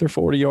snapped, they're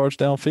 40 yards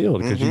downfield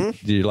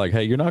because you're like,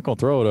 hey, you're not going to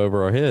throw it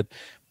over our head.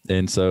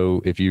 And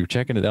so if you're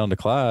checking it down to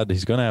Clyde,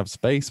 he's going to have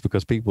space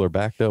because people are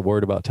backed up,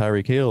 worried about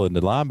Tyreek Hill, and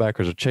the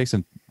linebackers are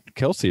chasing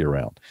Kelsey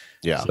around.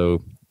 Yeah.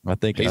 So I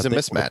think he's a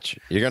mismatch.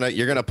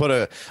 You're gonna put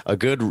a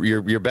good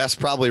your best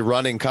probably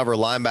running cover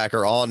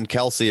linebacker on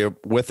Kelsey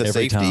with a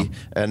safety,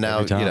 and now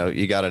you know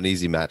you got an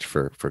easy match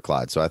for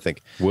Clyde. So I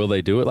think, will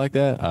they do it like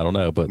that? I don't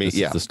know, but this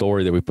is the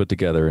story that we put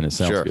together, and it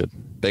sounds good.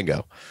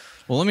 Bingo.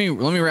 Well, let me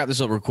wrap this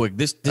up real quick.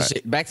 This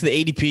right. Back to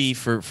the ADP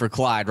for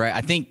Clyde, right?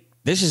 I think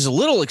this is a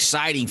little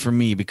exciting for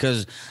me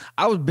because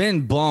I've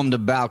been bummed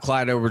about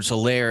Clyde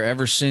Edwards-Helaire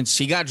ever since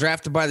he got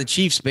drafted by the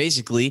Chiefs,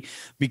 basically,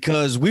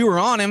 because we were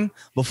on him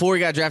before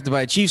he got drafted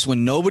by the Chiefs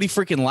when nobody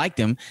freaking liked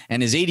him,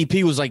 and his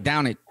ADP was like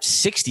down at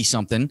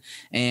 60-something,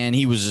 and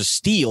he was a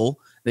steal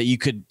that you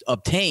could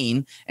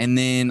obtain, and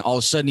then all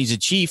of a sudden he's a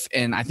Chief,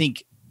 and I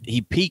think he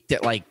peaked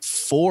at like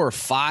 4 or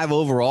 5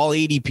 overall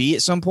ADP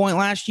at some point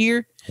last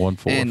year.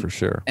 1-4 for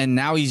sure. And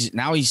now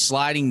he's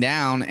sliding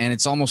down, and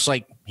it's almost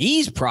like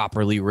he's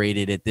properly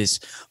rated at this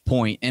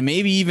point, and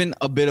maybe even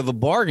a bit of a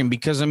bargain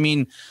because, I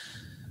mean,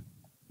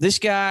 this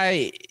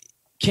guy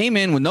came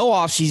in with no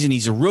offseason.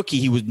 He's a rookie.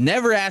 He was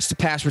never asked to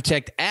pass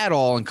protect at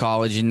all in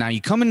college, and now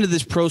you come into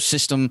this pro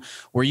system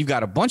where you've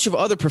got a bunch of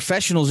other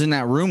professionals in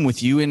that room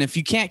with you, and if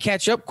you can't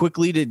catch up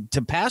quickly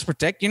to pass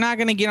protect, you're not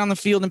going to get on the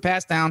field and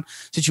pass down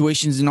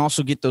situations and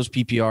also get those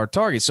PPR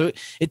targets. So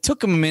it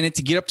took him a minute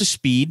to get up to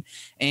speed,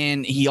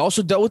 and he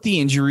also dealt with the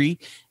injury,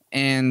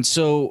 and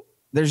so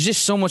there's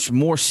just so much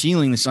more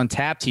ceiling that's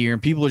untapped here,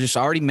 and people are just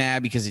already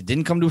mad because it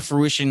didn't come to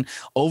fruition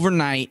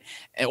overnight,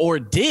 or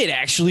it did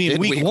actually in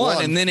week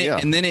one, and then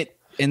it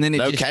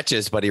no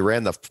catches, but he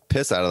ran the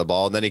piss out of the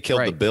ball, and then he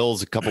killed the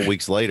Bills a couple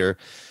weeks later.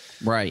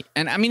 Right,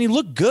 and I mean he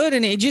looked good,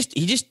 and he just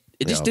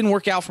It just didn't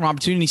work out from an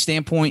opportunity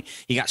standpoint.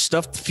 He got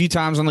stuffed a few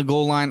times on the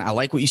goal line. I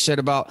like what you said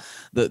about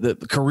the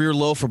career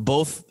low for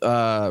both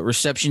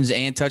receptions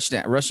and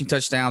rushing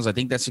touchdowns. I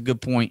think that's a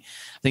good point.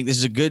 I think this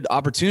is a good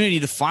opportunity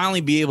to finally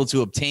be able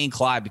to obtain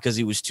Clyde because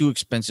he was too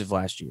expensive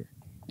last year.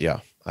 Yeah,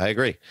 I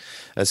agree.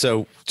 And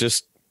so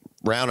just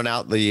rounding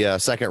out the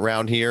second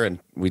round here, and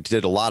we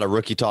did a lot of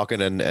rookie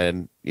talking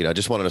and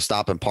just wanted to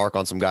stop and park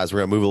on some guys. We're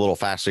going to move a little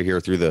faster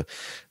here through the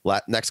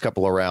next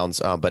couple of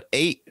rounds, but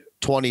 8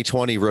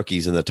 2020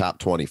 rookies in the top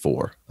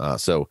 24.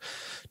 So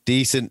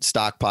decent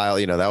stockpile.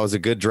 That was a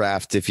good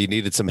draft. If you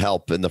needed some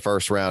help in the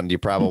first round, you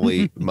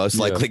probably most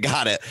likely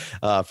got it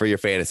for your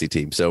fantasy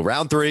team. So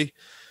round 3,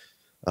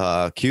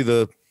 cue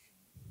the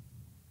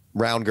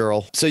round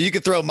girl. So you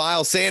could throw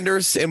Miles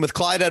Sanders in with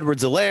Clyde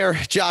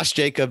Edwards-Helaire, Josh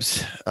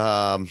Jacobs,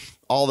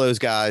 all those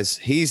guys.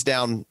 He's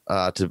down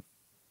to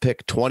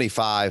pick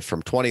 25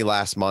 from 20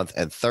 last month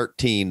and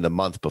 13 the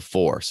month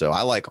before. So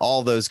I like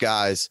all those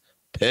guys.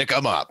 Pick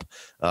them up.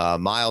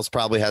 Miles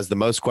probably has the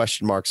most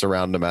question marks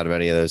around him out of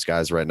any of those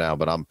guys right now,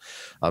 but I'm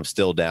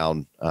still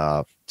down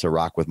to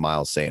rock with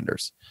Miles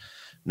Sanders.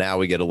 Now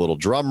we get a little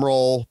drum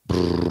roll.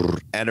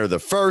 Enter the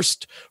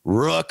first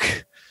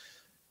rook.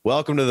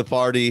 Welcome to the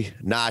party,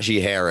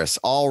 Najee Harris.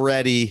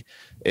 Already,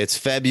 it's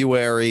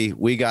February.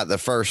 We got the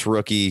first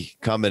rookie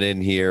coming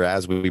in here,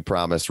 as we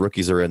promised.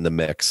 Rookies are in the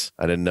mix.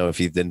 I didn't know if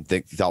you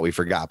thought we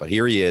forgot, but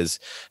here he is,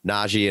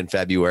 Najee in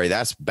February.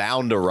 That's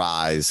bound to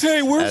rise.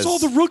 Hey, where's all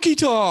the rookie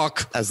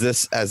talk? As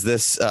this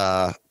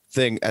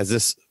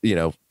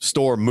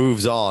store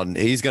moves on,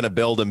 he's going to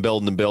build and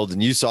build and build.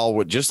 And you saw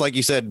what, just like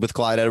you said with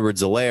Clyde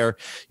Edwards-Helaire,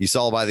 you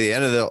saw by the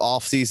end of the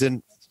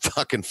offseason,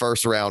 fucking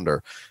first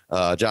rounder,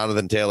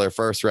 Jonathan Taylor,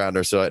 first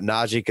rounder. So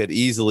Najee could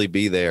easily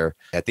be there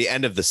at the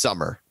end of the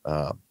summer.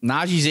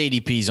 Najee's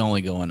ADP is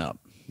only going up.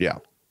 Yeah.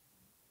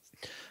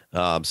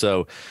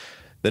 So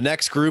the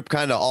next group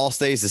kind of all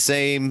stays the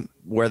same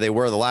where they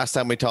were the last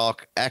time we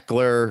talked.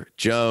 Eckler,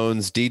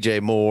 Jones, DJ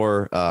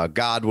Moore,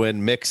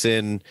 Godwin,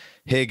 Mixon,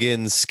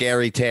 Higgins,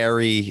 Scary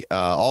Terry,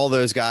 all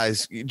those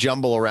guys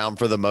jumble around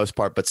for the most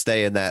part, but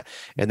stay in that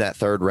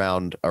third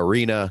round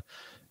arena.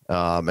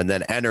 And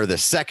then enter the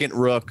second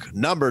rook,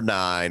 number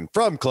 9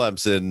 from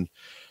Clemson,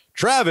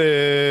 Travis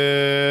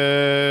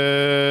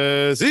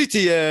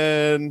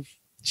Etienne.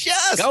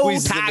 Just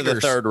squeezes into the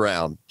third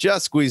round.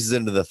 Just squeezes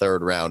into the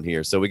third round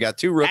here. So we got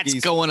 2 rookies.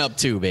 That's going up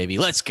too, baby.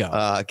 Let's go.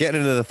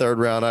 Getting into the third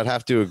round, I'd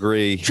have to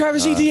agree.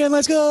 Travis Etienne,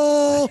 let's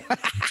go.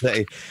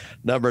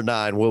 Number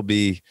 9 will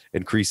be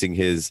increasing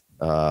his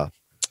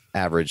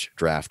average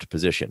draft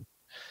position.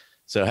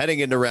 So heading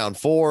into round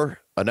 4,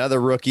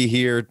 another rookie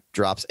here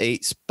drops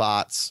 8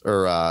 spots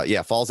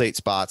falls 8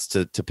 spots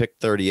to pick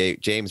 38.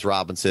 James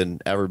Robinson,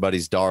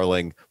 everybody's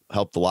darling,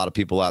 helped a lot of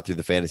people out through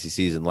the fantasy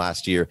season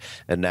last year.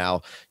 And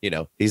now,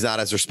 he's not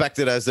as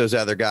respected as those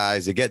other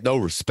guys. They get no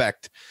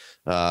respect.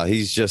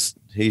 He's just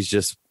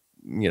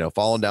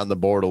falling down the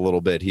board a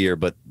little bit here,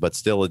 but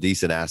still a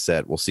decent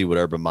asset. We'll see what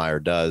Urban Meyer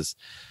does,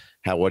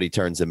 what he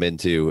turns him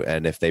into,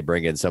 and if they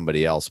bring in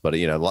somebody else. But,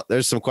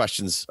 there's some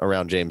questions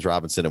around James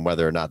Robinson and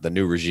whether or not the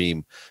new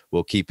regime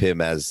will keep him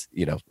as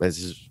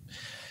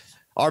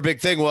our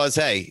big thing was,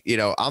 hey,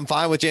 I'm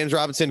fine with James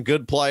Robinson,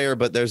 good player,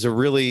 but there's a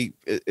really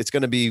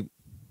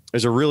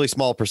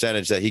small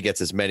percentage that he gets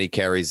as many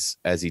carries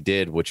as he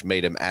did, which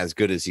made him as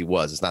good as he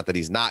was. It's not that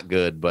he's not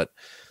good, but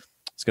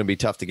it's going to be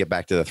tough to get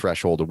back to the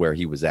threshold of where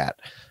he was at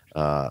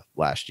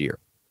last year.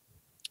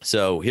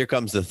 So here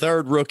comes the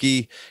third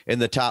rookie in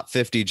the top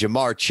 50.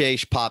 Jamar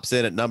Chase pops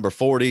in at number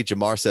 40.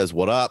 Jamar says,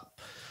 what up?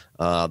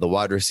 The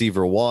wide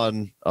receiver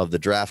 1 of the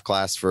draft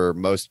class for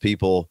most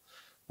people.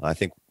 I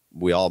think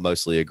we all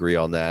mostly agree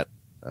on that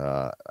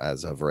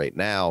as of right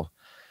now.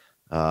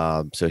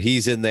 So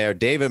he's in there.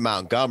 David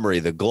Montgomery,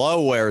 the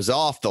glow wears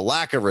off. The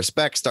lack of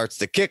respect starts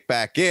to kick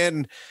back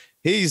in.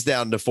 He's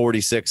down to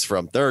 46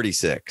 from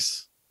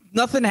 36.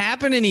 Nothing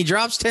happened and he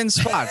drops 10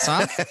 spots,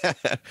 huh?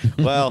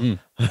 Well,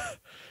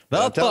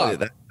 I'll tell you,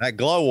 that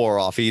glow wore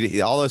off.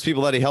 All those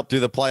people that he helped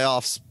through the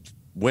playoffs,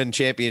 win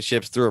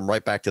championships, threw him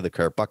right back to the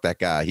curb. Fuck that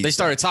guy. They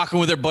started talking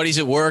with their buddies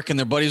at work, and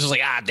their buddies was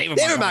like, David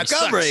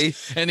Montgomery.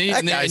 And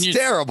that guy's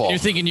terrible. You're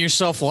thinking to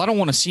yourself, well, I don't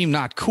want to seem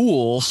not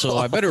cool, so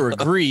I better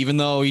agree, even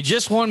though he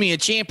just won me a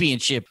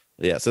championship.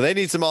 Yeah, so they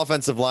need some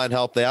offensive line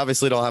help. They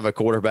obviously don't have a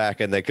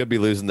quarterback, and they could be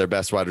losing their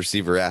best wide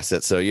receiver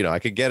asset. So, I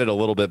could get it a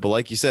little bit. But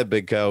like you said,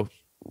 Big Co,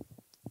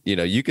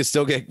 you could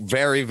still get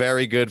very,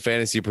 very good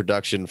fantasy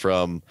production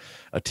from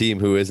a team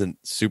who isn't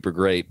super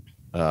great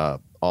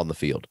on the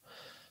field.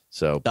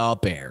 So the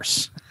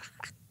Bears.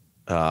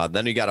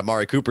 Then you got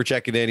Amari Cooper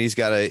checking in.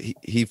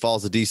 He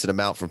falls a decent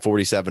amount from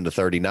 47 to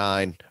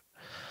 39,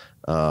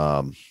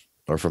 or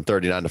from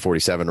 39 to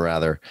 47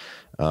 rather.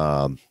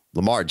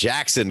 Lamar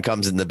Jackson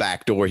comes in the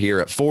back door here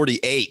at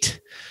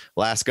 48.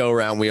 Last go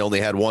around, we only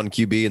had 1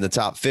 QB in the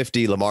top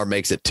 50. Lamar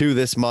makes it 2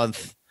 this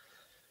month.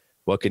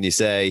 What can you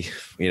say?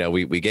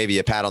 We gave you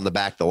a pat on the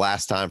back the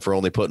last time for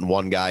only putting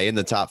 1 guy in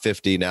the top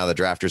 50. Now the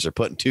drafters are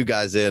putting 2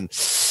 guys in. You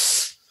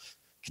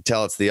can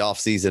tell it's the off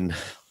season.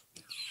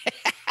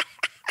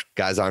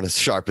 Guys aren't as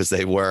sharp as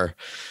they were.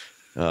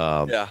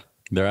 Yeah.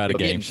 They're out of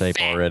game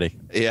shape already.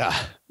 Yeah.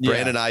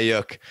 Brandon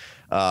Ayuk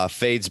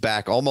fades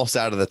back almost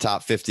out of the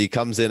top 50,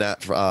 comes in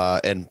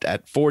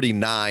at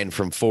 49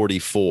 from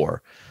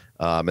 44.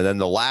 And then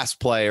the last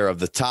player of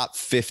the top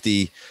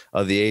 50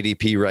 of the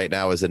ADP right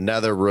now is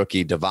another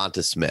rookie,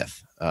 Devonta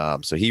Smith.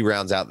 So he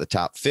rounds out the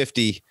top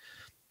 50.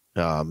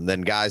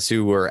 Then guys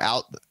who were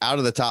out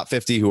of the top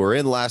 50 who were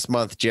in last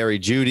month, Jerry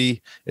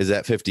Jeudy is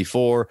at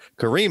 54.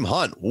 Kareem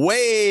Hunt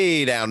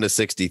way down to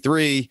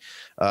 63.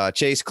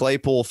 Chase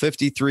Claypool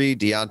 53.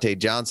 Deontay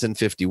Johnson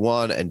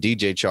 51, and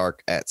DJ Chark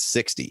at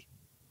 60.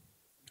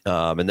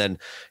 And then,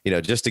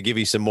 just to give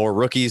you some more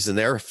rookies, and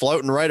they're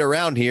floating right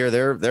around here.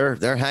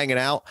 They're hanging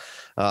out.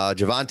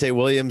 Javonte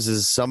Williams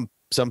is some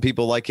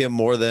people like him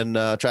more than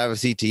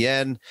Travis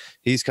Etienne.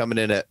 He's coming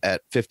in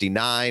at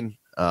 59.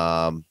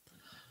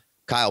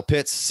 Kyle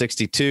Pitts,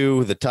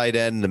 62, the tight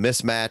end, the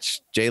mismatch.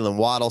 Jalen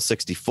Waddle,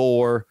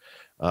 64.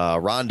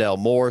 Rondell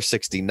Moore,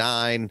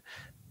 69.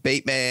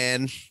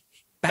 Batman,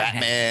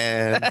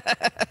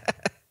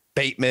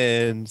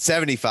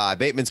 75.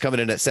 Bateman's coming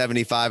in at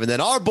 75. And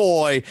then our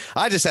boy,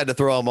 I just had to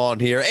throw him on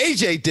here,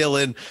 AJ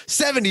Dillon,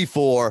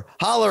 74.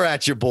 Holler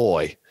at your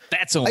boy.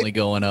 That's only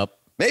going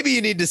up. Maybe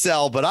you need to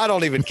sell, but I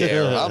don't even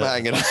care. I'm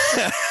hanging on.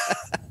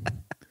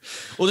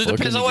 Well, it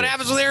depends on what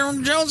happens with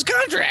Aaron Jones'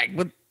 contract.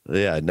 But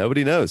yeah,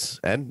 nobody knows.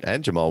 And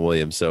Jamal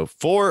Williams. So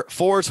four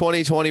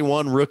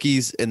 2021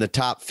 rookies in the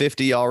top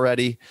 50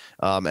 already,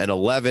 and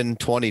 11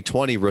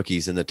 2020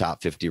 rookies in the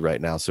top 50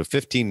 right now. So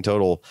 15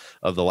 total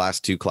of the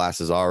last two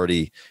classes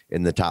already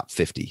in the top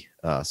 50.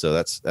 So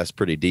that's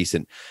pretty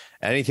decent.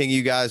 Anything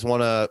you guys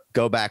want to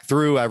go back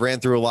through? I ran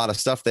through a lot of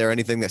stuff there.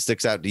 Anything that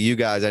sticks out to you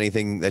guys?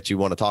 Anything that you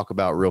want to talk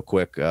about real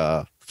quick?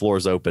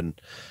 Floor's open.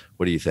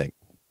 What do you think?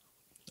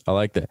 I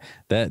like that.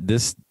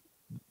 The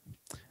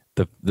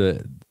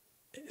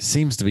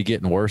seems to be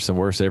getting worse and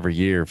worse every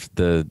year.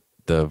 The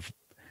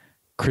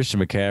Christian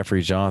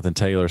McCaffrey, Jonathan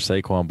Taylor,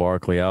 Saquon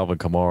Barkley, Alvin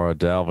Kamara,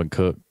 Dalvin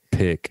Cook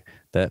pick,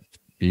 that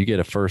you get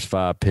a first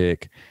 5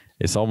 pick.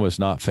 It's almost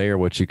not fair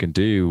what you can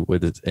do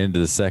with it into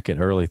the second,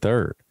 early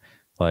third.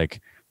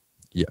 Like,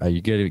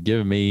 you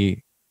giving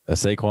me a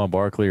Saquon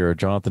Barkley or a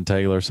Jonathan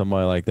Taylor,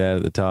 somebody like that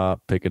at the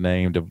top, pick a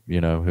name to,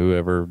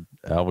 whoever,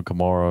 Alvin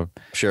Kamara,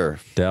 sure,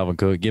 Dalvin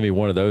Cook, give me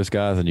one of those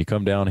guys, and you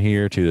come down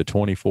here to the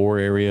 24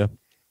 area.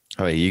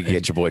 I mean, you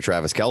get your boy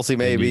Travis Kelce,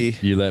 maybe.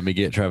 You let me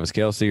get Travis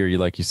Kelce, or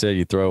like you said,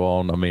 you throw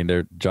on. I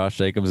mean, Josh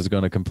Jacobs is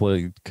going to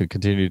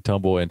continue to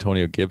tumble.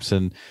 Antonio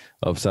Gibson,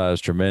 upside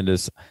is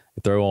tremendous.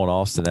 Throw on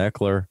Austin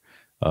Eckler.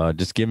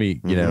 Just give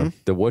me,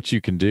 what you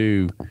can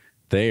do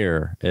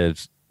there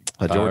is.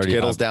 George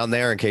Kittle's down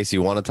there in case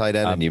you want a tight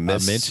end and you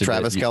miss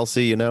Travis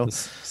Kelce,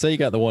 Say you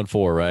got the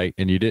 1-4, right?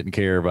 And you didn't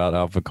care about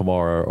Alvin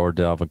Kamara or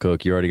Dalvin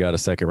Cook. You already got a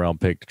second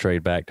round pick to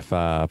trade back to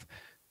 5.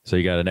 So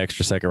you got an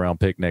extra second round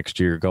pick next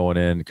year going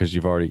in because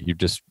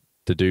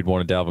the dude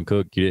wanted Dalvin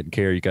Cook. You didn't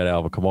care. You got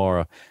Alvin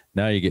Kamara.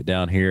 Now you get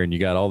down here and you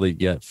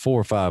got 4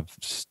 or 5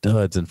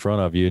 studs in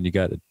front of you, and you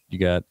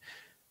got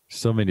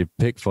so many to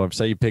pick from.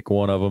 Say you pick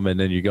one of them, and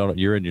then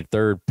you're in your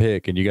third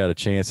pick, and you got a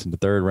chance in the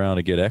third round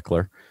to get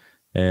Eckler,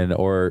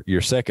 or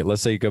your second.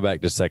 Let's say you go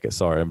back to second.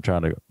 Sorry,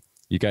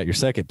 you got your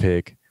second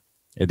pick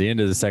at the end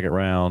of the second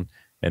round,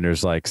 and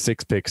there's like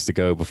 6 picks to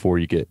go before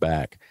you get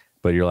back.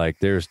 But you're like,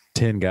 there's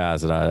 10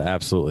 guys that I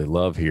absolutely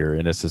love here,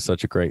 and this is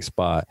such a great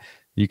spot.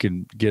 You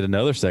can get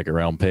another second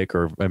round pick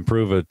or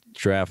improve a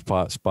draft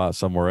spot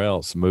somewhere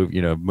else.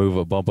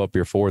 Bump up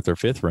your 4th or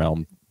 5th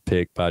round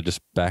pick by just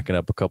backing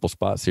up a couple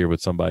spots here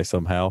with somebody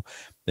somehow,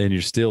 and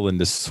you're still in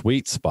this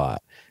sweet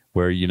spot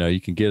where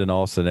you can get an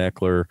Austin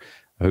Eckler.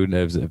 Who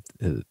knows if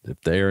the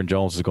Aaron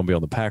Jones is going to be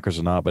on the Packers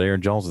or not? But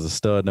Aaron Jones is a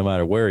stud no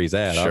matter where he's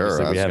at. Sure,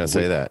 obviously, I was going to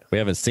say that. We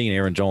haven't seen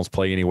Aaron Jones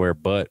play anywhere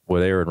but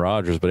with Aaron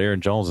Rodgers. But Aaron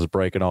Jones is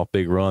breaking off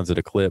big runs at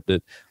a clip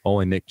that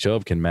only Nick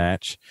Chubb can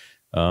match.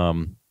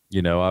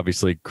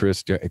 Obviously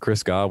Chris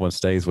Godwin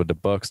stays with the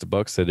Bucs. The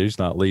Bucs said he's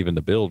not leaving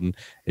the building.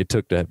 It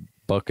took the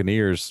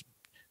Buccaneers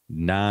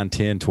 9,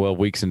 10, 12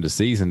 weeks into the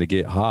season to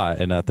get hot,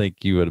 and I think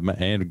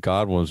and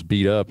Godwin was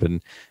beat up,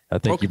 and I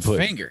think broken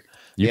finger.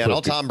 And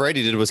all Tom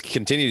Brady did was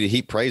continue to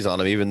heap praise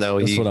on him, even though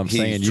he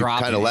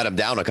kind of let him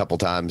down a couple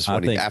times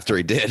after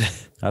he did.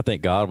 I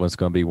think Godwin's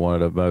going to be one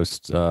of the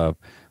most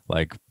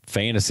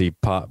fantasy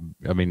pop.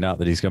 I mean, not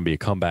that he's going to be a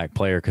comeback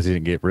player because he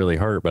didn't get really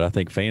hurt, but I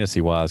think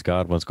fantasy wise,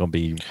 Godwin's going to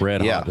be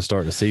red hot to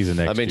start the season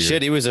next year.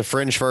 He was a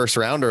fringe first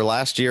rounder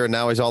last year, and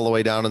now he's all the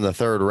way down in the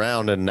 3rd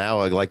round. And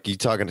now, like you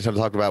talked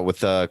about with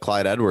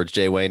Clyde Edwards,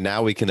 Jay Wayne,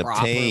 now we can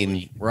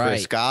obtain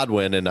Chris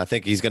Godwin, and I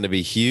think he's going to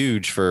be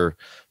huge for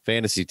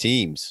fantasy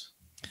teams.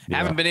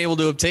 Haven't been able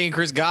to obtain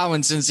Chris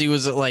Godwin since he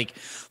was at like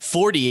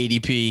 40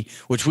 ADP,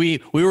 which we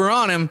were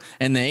on him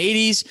in the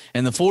 80s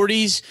and the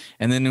 40s,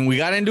 and then we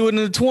got into it in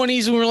the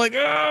 20s, and we were like,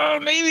 oh,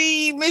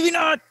 maybe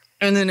not,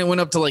 and then it went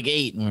up to like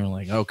 8, and we were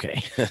like,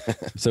 okay.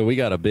 So we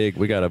got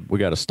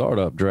a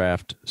startup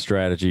draft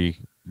strategy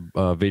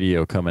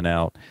video coming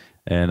out,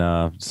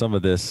 and some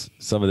of this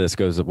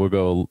goes. We'll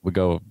go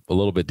a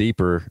little bit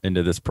deeper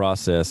into this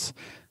process.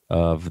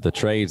 of the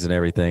trades and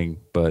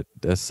everything. But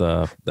that's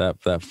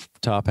that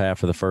top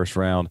half of the first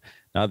round.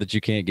 Not that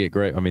you can't get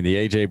great. I mean, the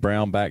AJ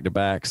Brown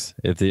back-to-backs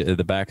at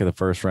the back of the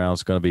first round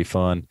is going to be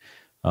fun.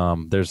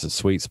 There's a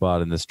sweet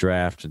spot in this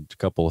draft and a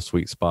couple of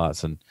sweet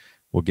spots, and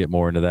we'll get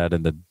more into that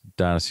in the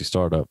Dynasty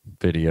Startup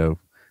video.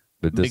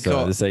 But this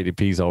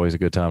ADP is always a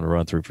good time to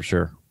run through for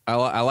sure.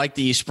 I like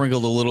that you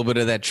sprinkled a little bit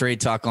of that trade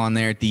talk on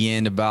there at the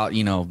end about,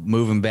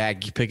 moving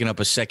back, picking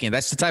up a second.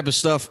 That's the type of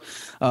stuff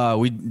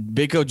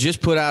Bigco just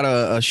put out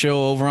a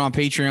show over on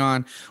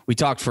Patreon. We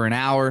talked for an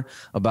hour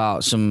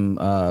about some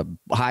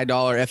high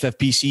dollar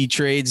FFPC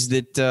trades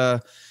that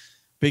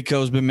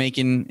Bigco's been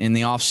making in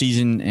the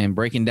offseason and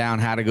breaking down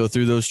how to go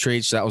through those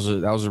trades.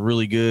 So that was a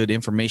really good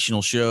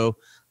informational show.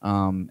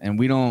 And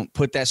we don't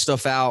put that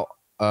stuff out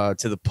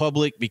to the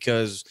public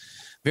because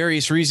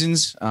various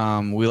reasons.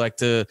 We like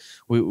to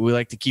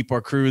keep our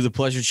crew, the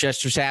Pleasure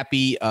Chesters,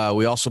 happy.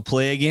 We also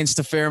play against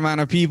a fair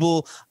amount of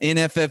people in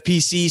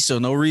FFPC, so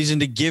no reason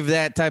to give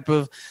that type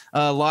of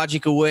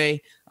logic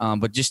away.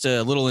 But just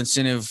a little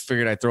incentive.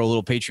 Figured I'd throw a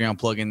little Patreon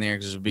plug in there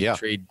because it's a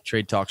big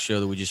trade talk show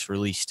that we just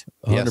released.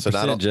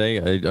 100%, Jay.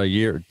 A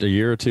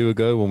year or two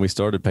ago when we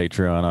started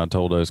Patreon, I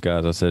told those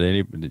guys, I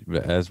said,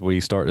 as we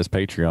start this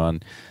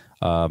Patreon,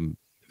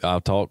 I'll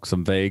talk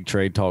some vague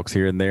trade talks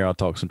here and there. I'll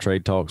talk some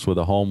trade talks with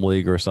a home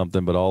league or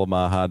something, but all of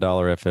my high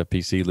dollar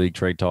FFPC league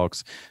trade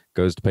talks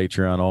goes to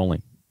Patreon only.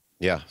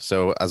 Yeah.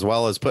 So as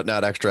well as putting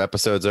out extra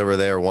episodes over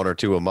there, 1 or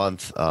 2 a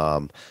month,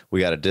 we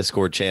got a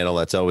Discord channel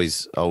that's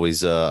always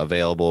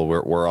available.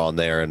 We're on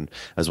there, and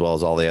as well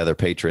as all the other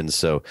patrons.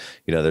 So,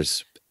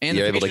 there's, and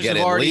you're able to get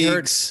in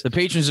leagues. The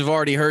patrons have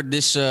already heard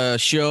this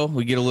show.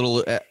 We get a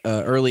little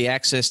early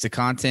access to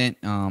content.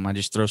 I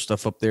just throw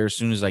stuff up there as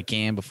soon as I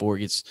can before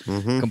it gets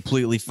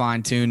completely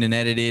fine-tuned and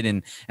edited.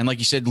 And like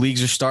you said,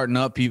 leagues are starting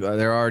up. People,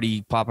 they're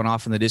already popping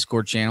off in the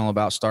Discord channel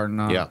about starting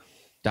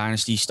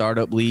Dynasty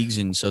startup leagues.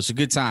 And so it's a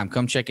good time.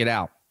 Come check it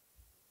out.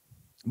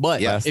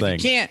 But if you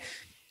can't,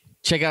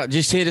 check out,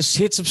 just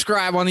hit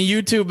subscribe on the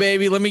YouTube,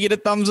 baby. Let me get a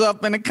thumbs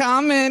up and a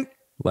comment.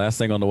 Last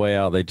thing on the way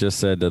out, they just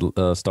said that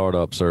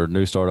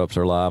new startups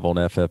are live on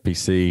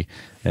FFPC,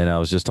 and I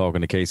was just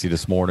talking to Casey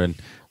this morning.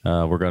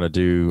 We're going to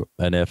do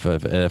an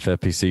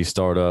FFPC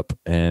startup,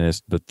 and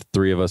the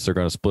 3 of us are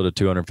going to split a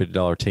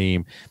 $250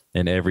 team,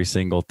 and every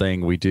single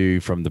thing we do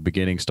from the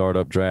beginning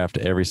startup draft,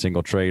 every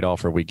single trade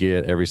offer we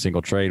get, every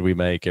single trade we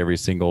make, every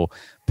single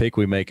pick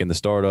we make in the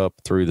startup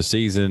through the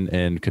season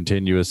and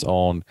continuous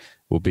on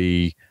will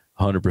be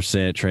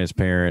 100%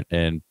 transparent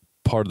and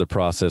part of the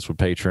process with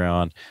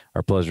Patreon.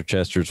 Our Pleasure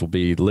Chesters will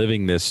be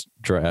living this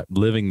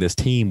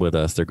team with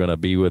us. They're going to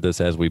be with us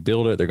as we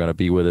build it. They're going to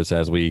be with us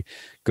as we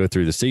go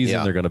through the season.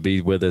 Yeah. They're going to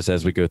be with us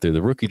as we go through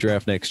the rookie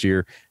draft next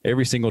year.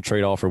 Every single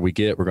trade offer we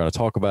get, we're going to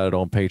talk about it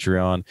on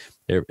Patreon.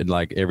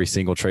 Like every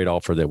single trade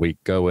offer that we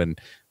go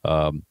and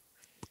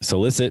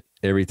solicit,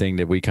 everything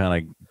that we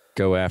kind of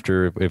go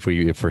after, if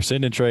we're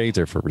sending trades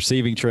or if we're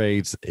receiving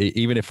trades,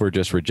 even if we're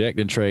just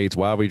rejecting trades,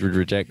 why we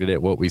rejected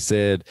it, what we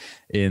said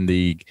in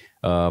the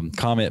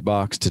comment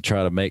box to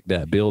try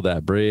to build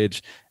that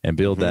bridge and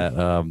build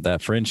that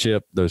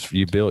friendship.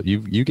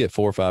 You get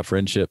 4 or 5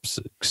 friendships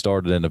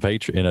started in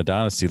a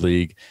dynasty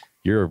league.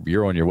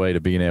 You're on your way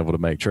to being able to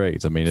make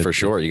trades. I mean, for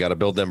sure, you got to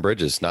build them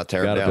bridges, not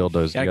tear them down. Build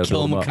those. You got to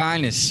kill them with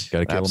kindness. Got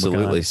to kill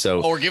absolutely. Them with kindness.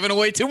 So we're giving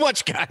away too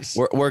much, guys.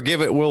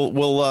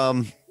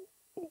 We'll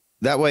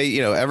that way,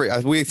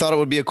 we thought it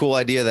would be a cool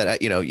idea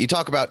that, you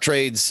talk about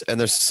trades and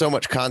there's so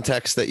much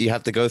context that you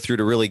have to go through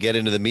to really get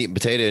into the meat and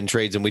potato in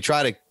trades. And we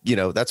try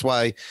to, that's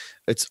why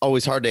it's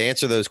always hard to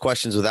answer those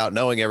questions without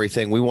knowing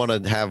everything. We want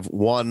to have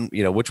one,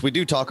 which we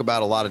do talk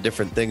about a lot of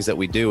different things that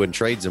we do in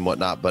trades and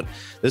whatnot, but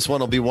this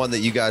one will be one that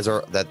you guys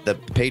that the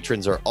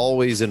patrons are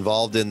always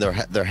involved in.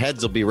 Their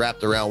heads will be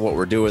wrapped around what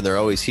we're doing. They're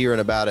always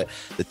hearing about it.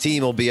 The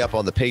team will be up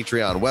on the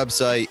Patreon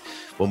website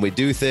when we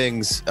do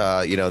things,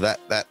 so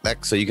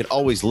you can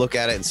always look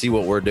at it and see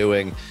what we're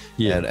doing.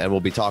 Yeah. And we'll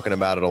be talking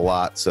about it a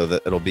lot. So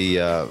that it'll be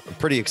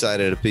pretty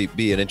excited to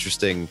be an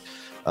interesting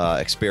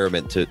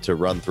experiment to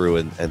run through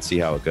and see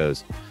how it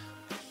goes.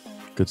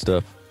 Good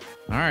stuff.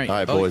 All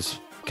right, boys.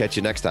 Catch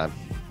you next time.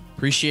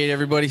 Appreciate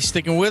everybody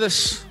sticking with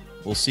us.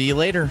 We'll see you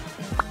later.